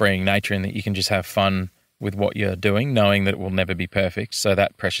wonderful freeing nature in that you can just have fun with what you're doing, knowing that it will never be perfect. So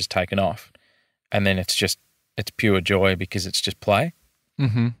that pressure's taken off. And then it's pure joy because it's just play.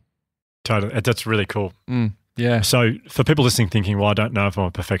 Totally. That's really cool. Yeah. So for people listening thinking, well, I don't know if I'm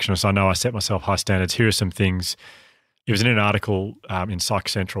a perfectionist. I know I set myself high standards. Here are some things. It was in an article in Psych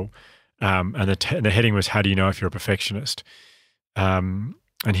Central, and the heading was, how do you know if you're a perfectionist? And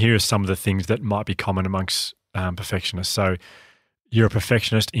here are some of the things that might be common amongst perfectionists. So you're a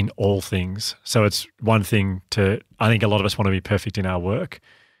perfectionist in all things. So it's one thing I think a lot of us want to be perfect in our work,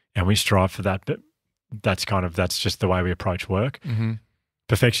 and we strive for that, but that's just the way we approach work.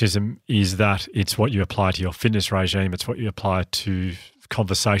 Perfectionism is that it's what you apply to your fitness regime. It's what you apply to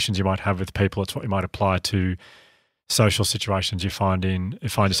conversations you might have with people. It's what you might apply to social situations you find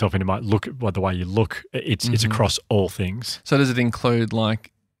yourself in. It might look at the way you look. It's across all things. So does it include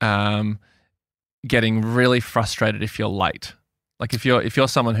like getting really frustrated if you're late? Like if you're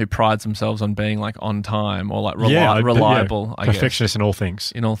someone who prides themselves on being like on time or like reliable, I guess. Perfectionist in all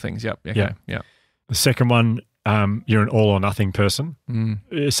things. In all things, yep. Okay. Yeah. The second one, you're an all or nothing person.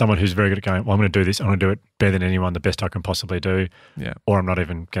 Someone who's very good at going, well, I'm going to do this. I'm going to do it better than anyone, the best I can possibly do. Yeah. Or I'm not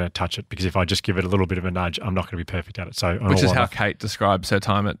even going to touch it, because if I just give it a little bit of a nudge, I'm not going to be perfect at it. So, which is how Kate describes her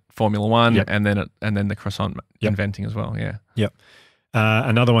time at Formula One, Yep. and then the croissant inventing as well. Yeah. Yep.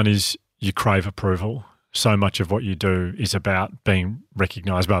 Another one is you crave approval. So much of what you do is about being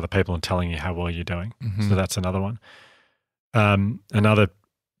recognised by other people and telling you how well you're doing. So that's another one. Another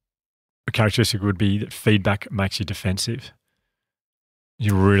characteristic would be that feedback makes you defensive.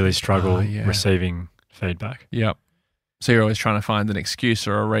 You really struggle receiving feedback. Yep. So you're always trying to find an excuse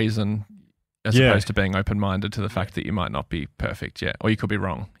or a reason, as opposed to being open-minded to the fact that you might not be perfect yet, or you could be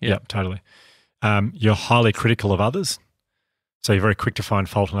wrong. Yep, totally. You're highly critical of others. So you're very quick to find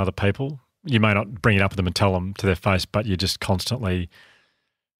fault in other people. You may not bring it up with them and tell them to their face, but you're just constantly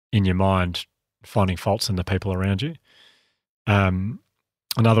in your mind finding faults in the people around you.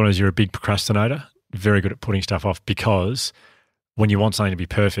 Another one is you're a big procrastinator, very good at putting stuff off, because when you want something to be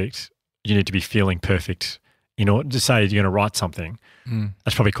perfect, you need to be feeling perfect. In order to say you're going to write something,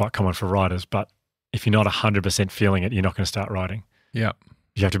 that's probably quite common for writers, but if you're not 100% feeling it, you're not going to start writing. Yeah.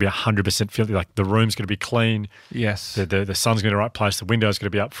 You have to be 100% feeling, like the room's going to be clean. Yes. The sun's going to be in the right place. The window's going to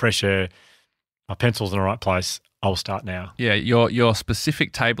be up, fresh air. My pencil's in the right place. I'll start now. Yeah. Your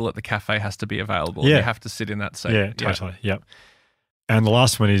specific table at the cafe has to be available. Yeah. You have to sit in that seat. Yeah, totally. Yep. And the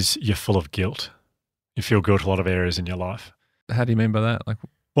last one is you're full of guilt. You feel guilt in a lot of areas in your life. How do you mean by that? Like,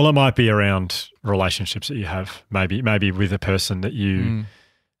 well, it might be around relationships that you have, maybe with a person that you,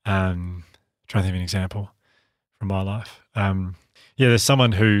 trying to think of an example from my life. There's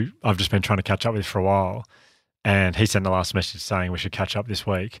someone who I've just been trying to catch up with for a while, and he sent the last message saying we should catch up this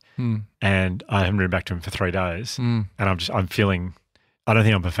week, and I haven't written back to him for 3 days, and I'm feeling, I don't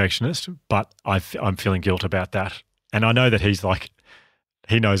think I'm a perfectionist, but I'm feeling guilt about that. And I know that he's like,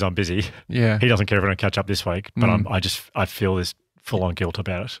 he knows I'm busy. Yeah. He doesn't care if I don't catch up this week, but I feel this full-on guilt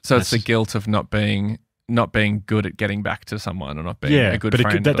about it. So it's the guilt of not being good at getting back to someone, or not being a good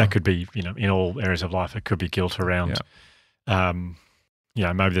friend. That could be, in all areas of life. It could be guilt around,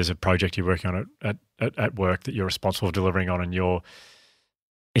 maybe there's a project you're working on at work that you're responsible for delivering on, and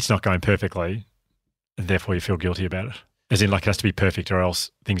it's not going perfectly, and therefore you feel guilty about it. As in, like, it has to be perfect, or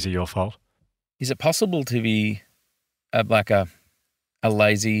else things are your fault. Is it possible to be a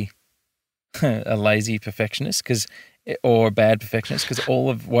lazy perfectionist, or a bad perfectionist? Because all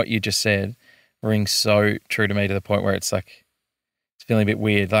of what you just said rings so true to me, to the point where it's like, it's feeling a bit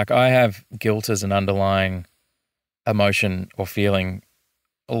weird. Like, I have guilt as an underlying emotion or feeling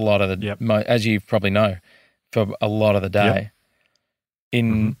a lot of the, as you probably know, for a lot of the day.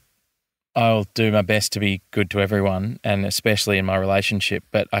 I'll do my best to be good to everyone, and especially in my relationship,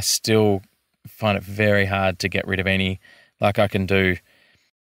 but I still find it very hard to get rid of any, like, I can do,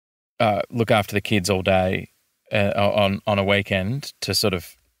 look after the kids all day on a weekend to sort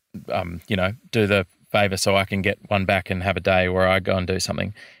of, do the favour so I can get one back and have a day where I go and do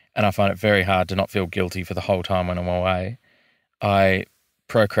something. And I find it very hard to not feel guilty for the whole time when I'm away. I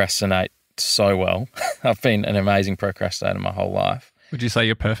procrastinate so well. I've been an amazing procrastinator my whole life. Would you say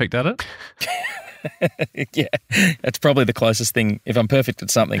you're perfect at it? Yeah, that's probably the closest thing. If I'm perfect at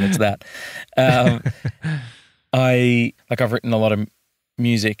something, it's that. I've written a lot of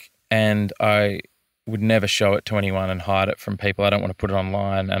music, and I would never show it to anyone and hide it from people. I don't want to put it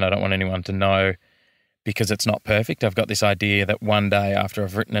online, and I don't want anyone to know, because it's not perfect. I've got this idea that one day, after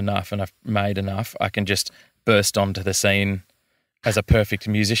I've written enough and I've made enough, I can just burst onto the scene as a perfect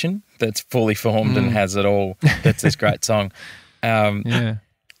musician that's fully formed and has it all. That's this great song.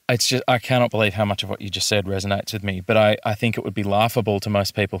 It's just, I cannot believe how much of what you just said resonates with me. But I think it would be laughable to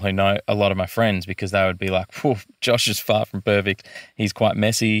most people who know a lot of my friends, because they would be like, "Whoa, Josh is far from perfect. He's quite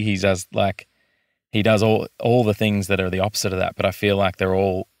messy. He does all the things that are the opposite of that." But I feel like they're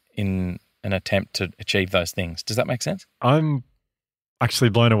all in an attempt to achieve those things. Does that make sense? I'm actually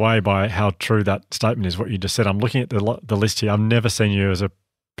blown away by how true that statement is, what you just said. I'm looking at the list here. I've never seen you as a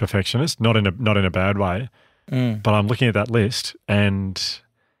perfectionist, not in a bad way, but I'm looking at that list, and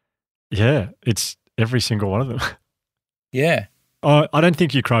it's every single one of them. Yeah. I don't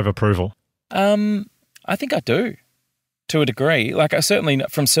think you crave approval. I think I do, to a degree. Like, I certainly,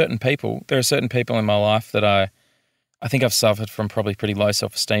 from certain people, there are certain people in my life that I think I've suffered from probably pretty low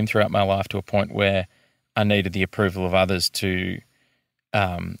self-esteem throughout my life, to a point where I needed the approval of others to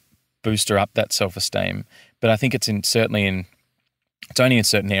booster up that self-esteem. But I think it's only in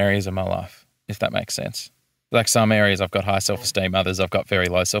certain areas of my life, if that makes sense. Like, some areas I've got high self-esteem, others I've got very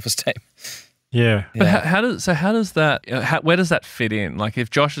low self-esteem. Yeah. But how does that, where does that fit in? Like, if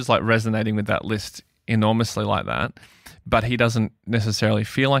Josh is like resonating with that list enormously like that, but he doesn't necessarily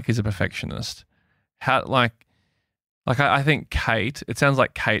feel like he's a perfectionist, how I think Kate, it sounds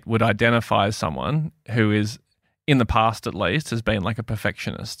like Kate would identify as someone who is, in the past at least, has been like a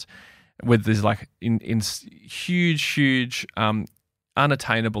perfectionist with these like in huge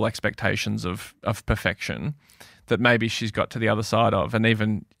unattainable expectations of perfection that maybe she's got to the other side of. And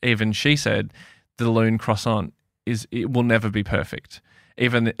even she said the Lune croissant it will never be perfect.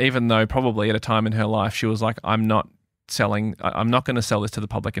 Even though probably at a time in her life she was like, I'm not going to sell this to the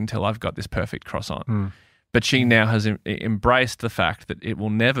public until I've got this perfect croissant. Mm. But she now has embraced the fact that it will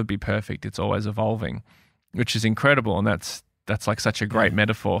never be perfect. It's always evolving, which is incredible. And that's like such a great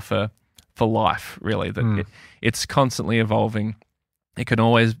metaphor for life, really, that it's constantly evolving. It can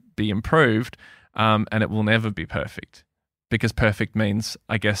always be improved, and it will never be perfect, because perfect means,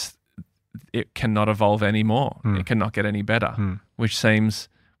 I guess, it cannot evolve anymore. It cannot get any better, which is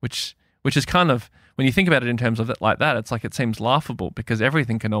kind of, when you think about it in terms of it like that, it's like it seems laughable, because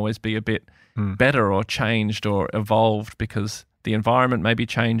everything can always be a bit better or changed or evolved because the environment maybe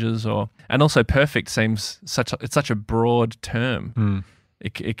changes, and also perfect seems it's such a broad term.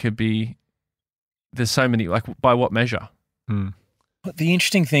 It could be, there's so many, like, by what measure? The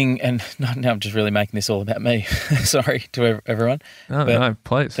interesting thing, and now I'm just really making this all about me. Sorry to everyone. No,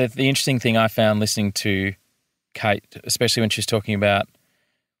 please. The interesting thing I found listening to Kate, especially when she was talking about,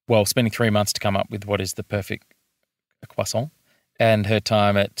 spending 3 months to come up with what is the perfect croissant, and her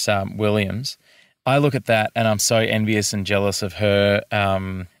time at Williams, I look at that and I'm so envious and jealous of her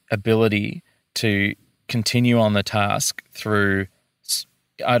ability to continue on the task through,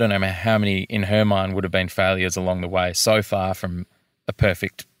 I don't know how many in her mind would have been failures along the way, so far from a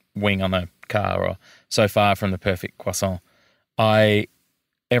perfect wing on the car or so far from the perfect croissant.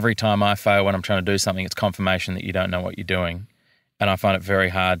 Every time I fail when I'm trying to do something, it's confirmation that you don't know what you're doing. And I find it very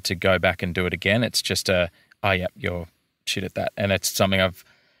hard to go back and do it again. It's just you're shit at that. And it's something I've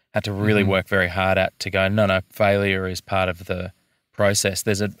had to really work very hard at, to go, no, failure is part of the process.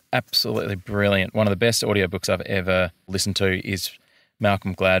 There's an absolutely brilliant, one of the best audiobooks I've ever listened to is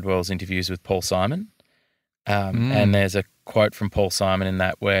Malcolm Gladwell's interviews with Paul Simon. And there's a quote from Paul Simon in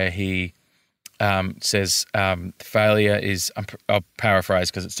that where he says, failure is, I'll paraphrase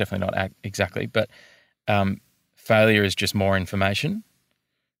because it's definitely not exactly, but failure is just more information.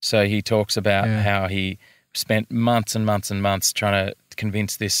 So he talks about how he spent months and months and months trying to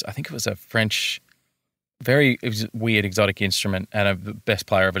convince this, I think it was a French, it was a weird exotic instrument and the best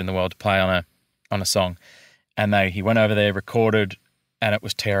player of it in the world to play on a song. And he went over there, recorded, and it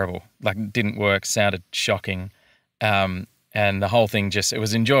was terrible. Like, it didn't work, sounded shocking. And the whole thing it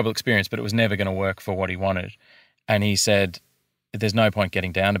was an enjoyable experience, but it was never going to work for what he wanted. And he said, there's no point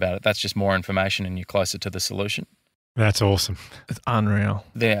getting down about it. That's just more information and you're closer to the solution. That's awesome. It's unreal.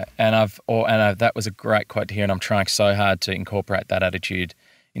 Yeah. And that was a great quote to hear. And I'm trying so hard to incorporate that attitude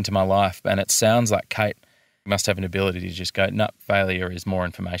into my life. And it sounds like Kate must have an ability to just go, no, failure is more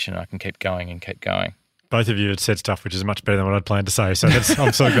information. I can keep going and keep going. Both of you had said stuff which is much better than what I'd planned to say. So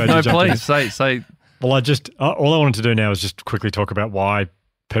I'm so glad you jumped in. No, please, say. Well, all I wanted to do now is just quickly talk about why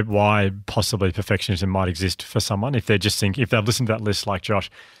possibly perfectionism might exist for someone if they've listened to that list like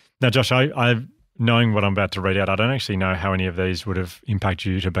Josh. Now, Josh, I knowing what I'm about to read out, I don't actually know how any of these would have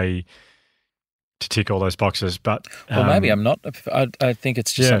impacted you to tick all those boxes. But maybe I'm not. I think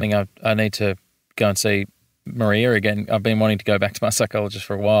it's just something I need to go and see Maria again. I've been wanting to go back to my psychologist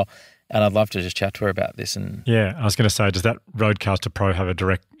for a while. And I'd love to just chat to her about this. And yeah, I was going to say, does that Roadcaster Pro have a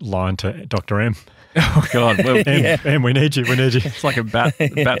direct line to Dr. M? Oh, God. Well, M, we need you. It's like a bat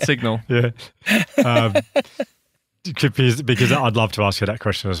signal. Yeah. Because I'd love to ask her that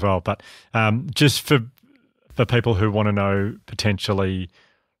question as well. But just for people who want to know potentially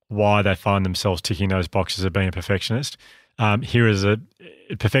why they find themselves ticking those boxes of being a perfectionist,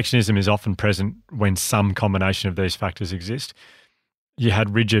 perfectionism is often present when some combination of these factors exist. You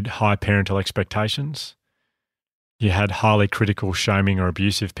had rigid, high parental expectations. You had highly critical, shaming or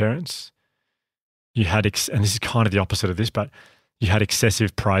abusive parents. You had, and this is kind of the opposite of this, but you had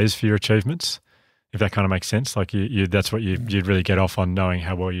excessive praise for your achievements, if that kind of makes sense. Like that's what you'd really get off on, knowing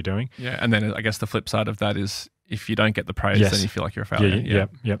how well you're doing. Yeah, and then I guess the flip side of that is if you don't get the praise, then you feel like you're a failure.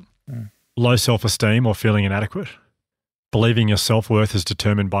 Yep. Low self-esteem or feeling inadequate. Believing your self-worth is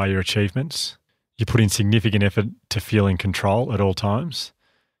determined by your achievements. You put in significant effort to feel in control at all times.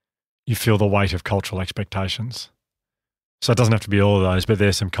 You feel the weight of cultural expectations. So it doesn't have to be all of those, but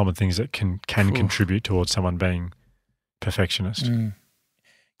there's some common things that can contribute towards someone being perfectionist.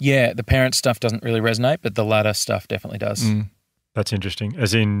 Yeah, the parent stuff doesn't really resonate, but the latter stuff definitely does. That's interesting.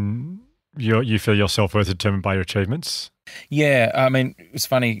 As in, you feel your self-worth is determined by your achievements? Yeah, I mean, it was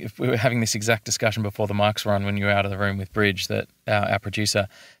funny. We were having this exact discussion before the mics were on when you were out of the room with Bridge, that our producer,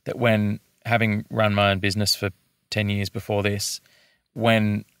 that when having run my own business for 10 years before this,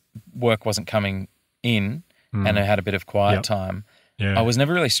 when work wasn't coming in and I had a bit of quiet time, I was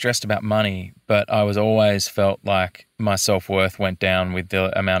never really stressed about money, but I was always felt like my self-worth went down with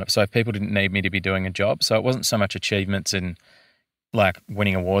the amount of, so people didn't need me to be doing a job. So it wasn't so much achievements in like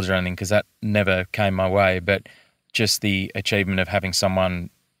winning awards or anything, because that never came my way, but just the achievement of having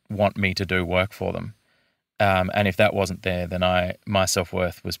someone want me to do work for them. And if that wasn't there, then my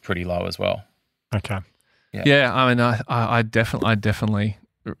self-worth was pretty low as well. Okay. Yeah, I mean, I definitely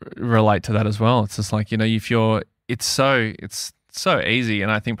relate to that as well. It's just like, it's so easy,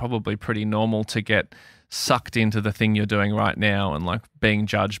 and I think probably pretty normal to get sucked into the thing you're doing right now and like being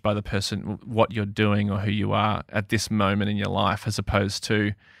judged by the person, what you're doing or who you are at this moment in your life, as opposed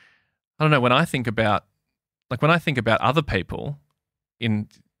to, I don't know, when I think about other people, in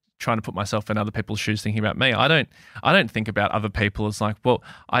trying to put myself in other people's shoes, thinking about me, I don't think about other people as like, well,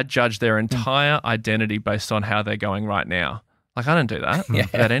 I judge their entire identity based on how they're going right now. Like, I don't do that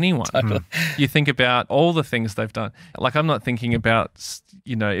about anyone. Totally. You think about all the things they've done. Like, I'm not thinking about,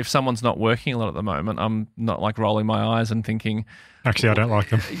 if someone's not working a lot at the moment, I'm not like rolling my eyes and thinking, actually, I don't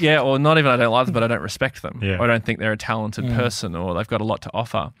like them. Yeah, or not even I don't like them, but I don't respect them. Yeah. Or I don't think they're a talented person, or they've got a lot to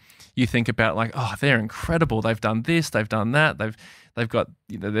offer. You think about like, oh, they're incredible. They've done this, they've done that. They've got,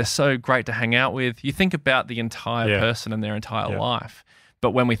 they're so great to hang out with. You think about the entire person and their entire life. But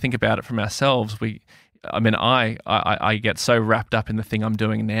when we think about it from ourselves, I get so wrapped up in the thing I'm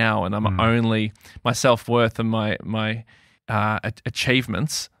doing now, and I'm only my self-worth and my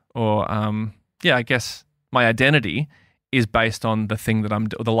achievements, or I guess my identity is based on the thing that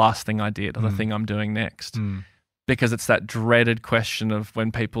or the last thing I did, or the thing I'm doing next. Because it's that dreaded question of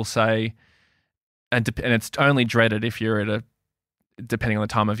when people say, and it's only dreaded if you're at depending on the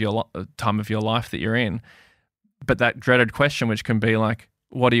time of your life that you're in, but that dreaded question, which can be like,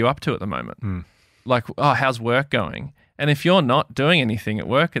 what are you up to at the moment? Like, oh, how's work going? And if you're not doing anything at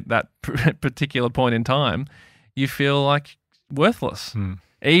work at that particular point in time, you feel like worthless,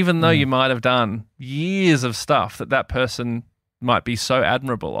 even though you might have done years of stuff that person might be so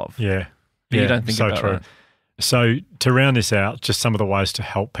admirable of. Yeah. But you don't think so about true. that. So to round this out, just some of the ways to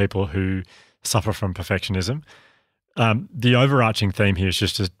help people who suffer from perfectionism. The overarching theme here is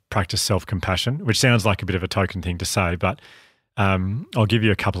just to practice self-compassion, which sounds like a bit of a token thing to say, but I'll give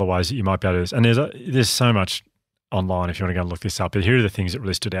you a couple of ways that you might be able to do this. And there's so much online if you want to go and look this up, but here are the things that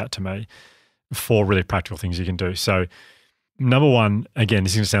really stood out to me, 4 really practical things you can do. So number one, again,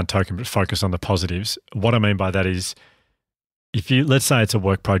 this is going to sound token, but focus on the positives. What I mean by that is, let's say it's a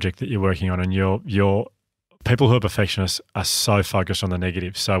work project that you're working on, and you're people who are perfectionists are so focused on the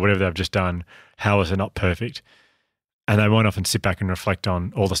negatives. So whatever they've just done, how is it not perfect? And they won't often sit back and reflect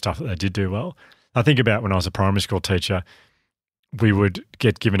on all the stuff that they did do well. I think about when I was a primary school teacher, we would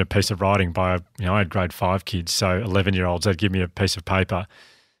get given a piece of writing by, I had grade 5 kids, so 11-year-olds, they'd give me a piece of paper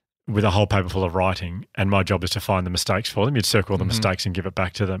with a whole paper full of writing, and my job is to find the mistakes for them. You'd circle the mistakes and give it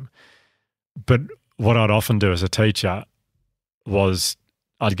back to them. But what I'd often do as a teacher was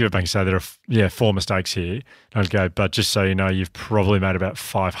I'd give it back and say, there are 4 mistakes here. And I'd go, but just so you know, you've probably made about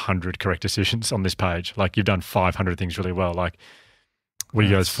 500 correct decisions on this page. Like, you've done 500 things really well. Like, we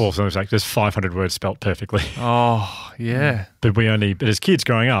go, there's 4 mistakes. There's 500 words spelt perfectly. Oh, yeah. But as kids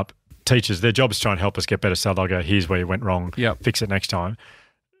growing up, teachers, their job is to try and help us get better. So they'll go, here's where you went wrong. Fix it next time.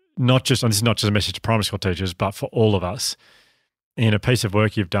 This is not just a message to primary school teachers, but for all of us. In a piece of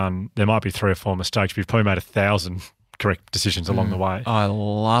work you've done, there might be 3 or 4 mistakes, but you've probably made 1,000 correct decisions along the way. I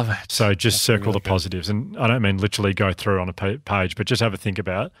love it. So just circle the positives. And I don't mean literally go through on a page, but just have a think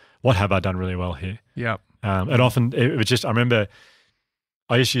about, what have I done really well here? And often it was just, I remember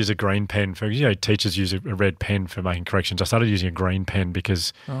I used to use a green pen for, teachers use a red pen for making corrections. I started using a green pen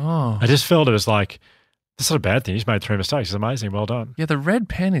because I just felt it was like, that's not a bad thing. You just made 3 mistakes. It's amazing. Well done. Yeah, the red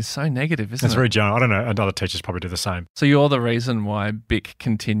pen is so negative, isn't it? It's very general. I don't know. And other teachers probably do the same. So you're the reason why Bic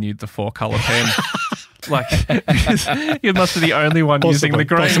continued the 4-colour pen. Like, you must be the only one using the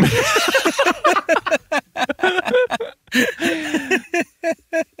green.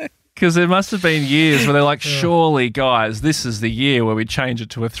 Because there must have been years where they're like, surely, guys, this is the year where we change it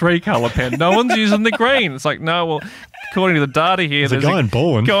to a 3-colour pen. No one's using the green. It's like, no, well, according to the data here, there's a guy in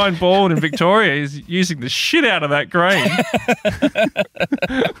Baldwin in Victoria is using the shit out of that green.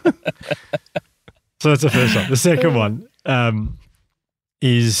 So that's the first one. The second one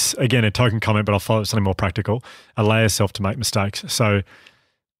is, again, a token comment, but I'll follow something more practical. Allow yourself to make mistakes. So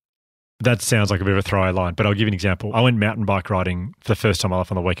that sounds like a bit of a throwaway line, but I'll give you an example. I went mountain bike riding for the first time in my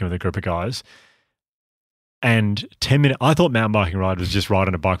life on the weekend with a group of guys, and 10 minutes, I thought mountain biking ride was just ride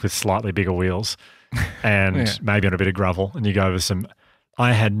on a bike with slightly bigger wheels and maybe on a bit of gravel, and you go over some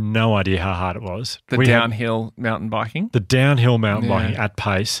I had no idea how hard it was. The downhill mountain biking? The downhill mountain biking at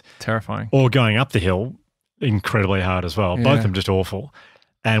pace. Terrifying. Or going up the hill, incredibly hard as well. Both of them just awful.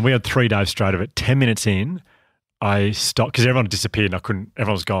 And we had 3 days straight of it. 10 minutes in, I stopped because everyone disappeared and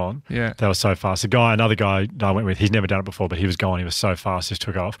everyone was gone. Yeah. They were so fast. Another guy that I went with, he's never done it before, but he was gone. He was so fast, just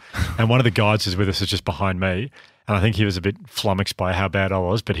took off. And one of the guides who's with us was just behind me. And I think he was a bit flummoxed by how bad I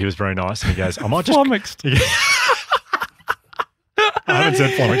was, but he was very nice. And he goes, I might just... Flummoxed. I haven't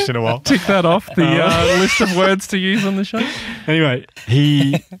said flummoxed in a while. Tick that off the list of words to use on the show. Anyway,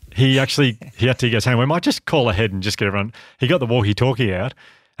 he goes, hey, we might just call ahead and just get everyone. He got the walkie-talkie out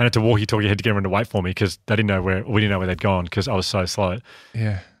and had to walkie-talkie ahead to get everyone to wait for me because we didn't know where they'd gone because I was so slow.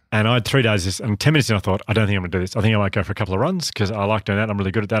 Yeah. And I had 3 days, and 10 minutes in I thought, I don't think I'm going to do this. I think I might go for a couple of runs because I like doing that. I'm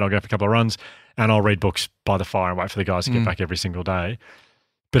really good at that. I'll go for a couple of runs and I'll read books by the fire and wait for the guys to get back every single day.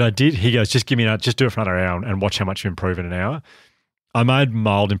 But I did. He goes, just do it for another hour and watch how much you improve in an hour. I made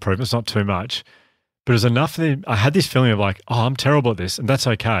mild improvements, not too much, but it was enough that I had this feeling of like, oh, I'm terrible at this, and that's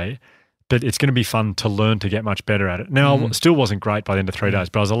okay, but it's going to be fun to learn to get much better at it. Now, I still wasn't great by the end of 3 days,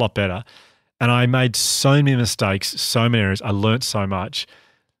 but I was a lot better, and I made so many mistakes, so many errors. I learnt so much,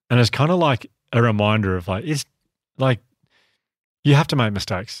 and it's kind of like a reminder of like, you have to make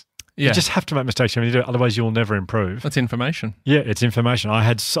mistakes. Yeah. You just have to make mistakes when you do it, otherwise you'll never improve. That's information. Yeah, it's information. I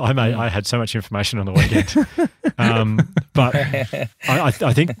had so much information on the weekend. But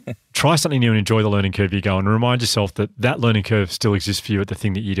I think try something new and enjoy the learning curve you go and remind yourself that learning curve still exists for you at the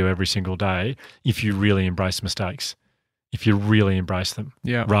thing that you do every single day if you really embrace mistakes, if you really embrace them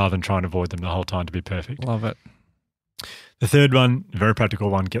rather than try and avoid them the whole time to be perfect. Love it. The third one, very practical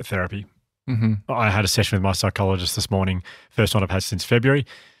one, get therapy. Mm-hmm. I had a session with my psychologist this morning, first one I've had since February.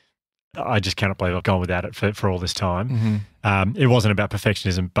 I just cannot believe I've gone without it for all this time. Mm-hmm. It wasn't about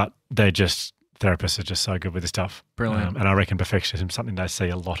perfectionism, but therapists are just so good with this stuff. Brilliant. And I reckon perfectionism is something they see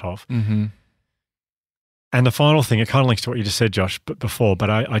a lot of. Mm-hmm. And the final thing, it kind of links to what you just said, Josh, but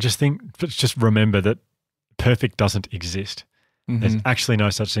I just think, just remember that perfect doesn't exist. Mm-hmm. There's actually no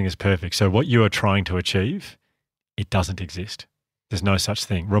such thing as perfect. So what you are trying to achieve, it doesn't exist. There's no such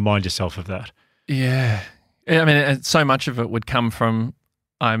thing. Remind yourself of that. Yeah. I mean, so much of it would come from,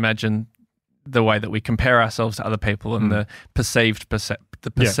 I imagine, the way that we compare ourselves to other people and the perceived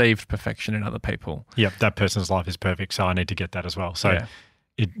perfection in other people. Yep, that person's life is perfect, so I need to get that as well. So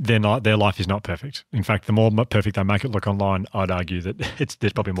their life is not perfect. In fact, the more perfect they make it look online, I'd argue that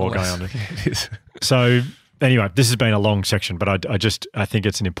there's probably more going on. It is. So anyway, this has been a long section, but I think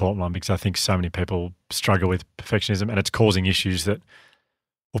it's an important one because I think so many people struggle with perfectionism and it's causing issues that,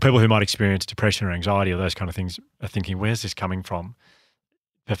 well, people who might experience depression or anxiety or those kind of things are thinking, where's this coming from?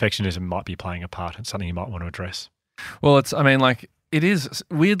 Perfectionism might be playing a part. It's something you might want to address. Well, it is,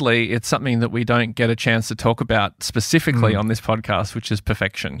 weirdly, it's something that we don't get a chance to talk about specifically on this podcast, which is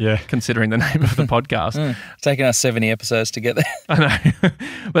perfection, considering the name of the podcast. It's taken us 70 episodes to get there. I know.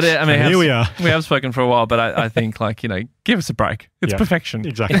 But here we are. We have spoken for a while, but I think give us a break. It's perfection.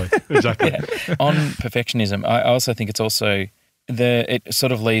 Exactly. On perfectionism, I also think it's also, it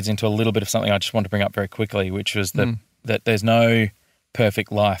sort of leads into a little bit of something I just want to bring up very quickly, which was that there's no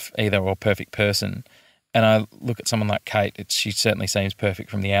perfect life either or perfect person. And I look at someone like Kate, she certainly seems perfect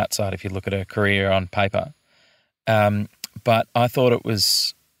from the outside if you look at her career on paper. But I thought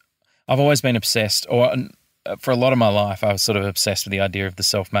I've always been obsessed, or for a lot of my life, I was sort of obsessed with the idea of the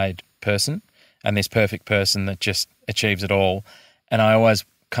self-made person and this perfect person that just achieves it all. And I always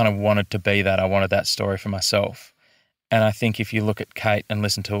kind of wanted to be that. I wanted that story for myself. And I think if you look at Kate and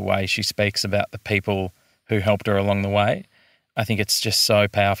listen to the way she speaks about the people who helped her along the way, I think it's just so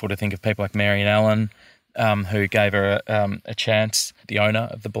powerful to think of people like Mary and Alan, who gave her a chance, the owner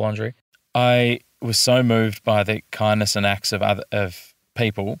of the Boulangerie. I was so moved by the kindness and acts of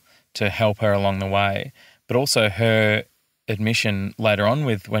people to help her along the way, but also her admission later on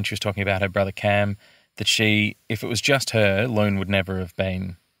when she was talking about her brother Cam, that if it was just her, Lune would never have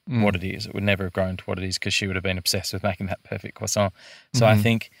been what it is. It would never have grown to what it is because she would have been obsessed with making that perfect croissant. So I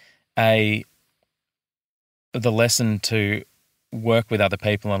think the lesson to work with other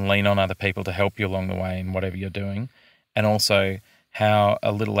people and lean on other people to help you along the way in whatever you're doing, and also how a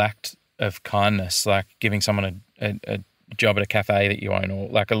little act of kindness, like giving someone a job at a cafe that you own, or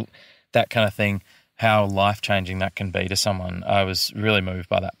that kind of thing, how life-changing that can be to someone. I was really moved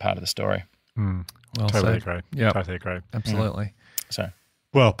by that part of the story. Well totally said. agree. Yep. Totally agree. Absolutely.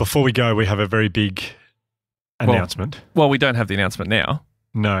 Well, before we go, we have a very big announcement. Well, we don't have the announcement now.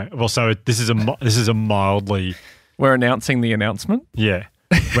 No. Well, so this is a mildly... We're announcing the announcement? Yeah.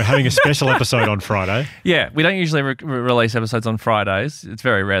 We're having a special episode on Friday. Yeah, we don't usually release episodes on Fridays. It's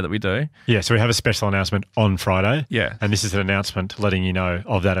very rare that we do. Yeah, so we have a special announcement on Friday. Yeah. And this is an announcement letting you know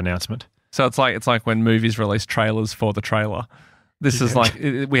of that announcement. So it's like when movies release trailers for the trailer. This is like,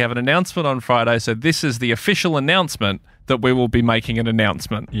 we have an announcement on Friday, so this is the official announcement that we will be making an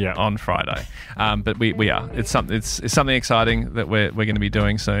announcement on Friday. But we are. It's something exciting that we're going to be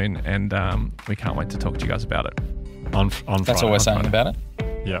doing soon, and we can't wait to talk to you guys about it. On Friday. That's all we're saying about it?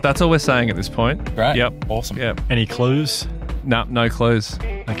 Yeah. That's all we're saying at this point. Great. Yep. Awesome. Yep. Any clues? No clues.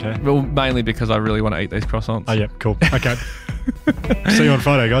 Okay. Well, mainly because I really want to eat these croissants. Oh, yeah, cool. Okay. See you on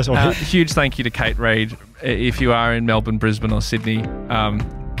Friday, guys. Huge thank you to Kate Reid. If you are in Melbourne, Brisbane or Sydney,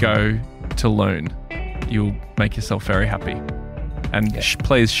 go to Lune. You'll make yourself very happy. And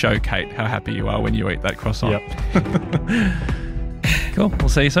please show Kate how happy you are when you eat that croissant. Yep. Cool. We'll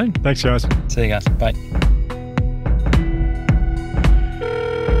see you soon. Thanks, guys. See you guys. Bye.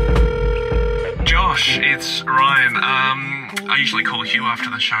 Josh, it's Ryan. I usually call Hugh after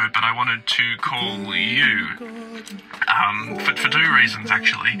the show, but I wanted to call you for two reasons,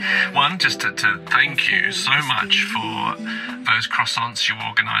 actually. One, just to thank you so much for those croissants you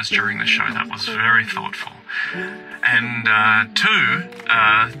organised during the show. That was very thoughtful. And two,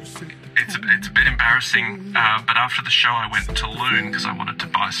 it's a bit embarrassing, but after the show I went to Lune because I wanted to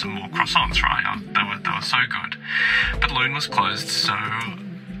buy some more croissants, right? They were so good. But Lune was closed, so...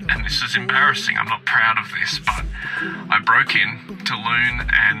 And this is embarrassing, I'm not proud of this, but I broke in to Lune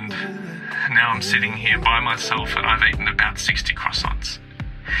and now I'm sitting here by myself and I've eaten about 60 croissants.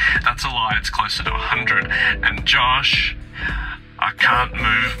 That's a lie, it's closer to 100. And Josh, I can't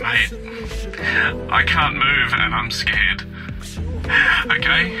move, mate. I can't move and I'm scared.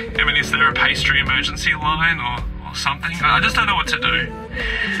 Okay? I mean, is there a pastry emergency line or something? I just don't know what to do.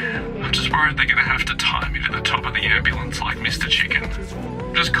 I'm just worried they're going to have to tie me to the top of the ambulance like Mr. Chicken.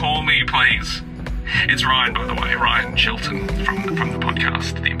 Just call me, please. It's Ryan, by the way, Ryan Shelton from the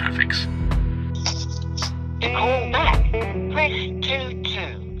podcast, The Imperfects. To call back, press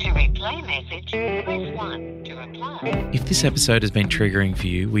 22. To replay message, press 1 to reply. If this episode has been triggering for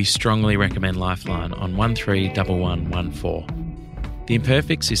you, we strongly recommend Lifeline on 131114. The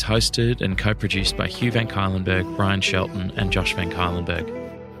Imperfects is hosted and co-produced by Hugh Van Cuylenberg, Ryan Shelton and Josh Van Cuylenberg.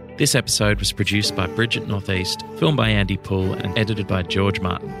 This episode was produced by Bridget Northeast, filmed by Andy Poole and edited by George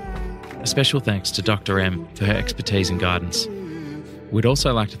Martin. A special thanks to Dr. M for her expertise and guidance. We'd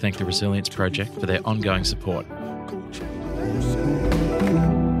also like to thank the Resilience Project for their ongoing support. I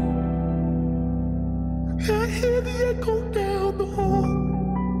hear the echo down the hall,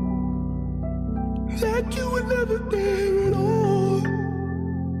 like you were never there.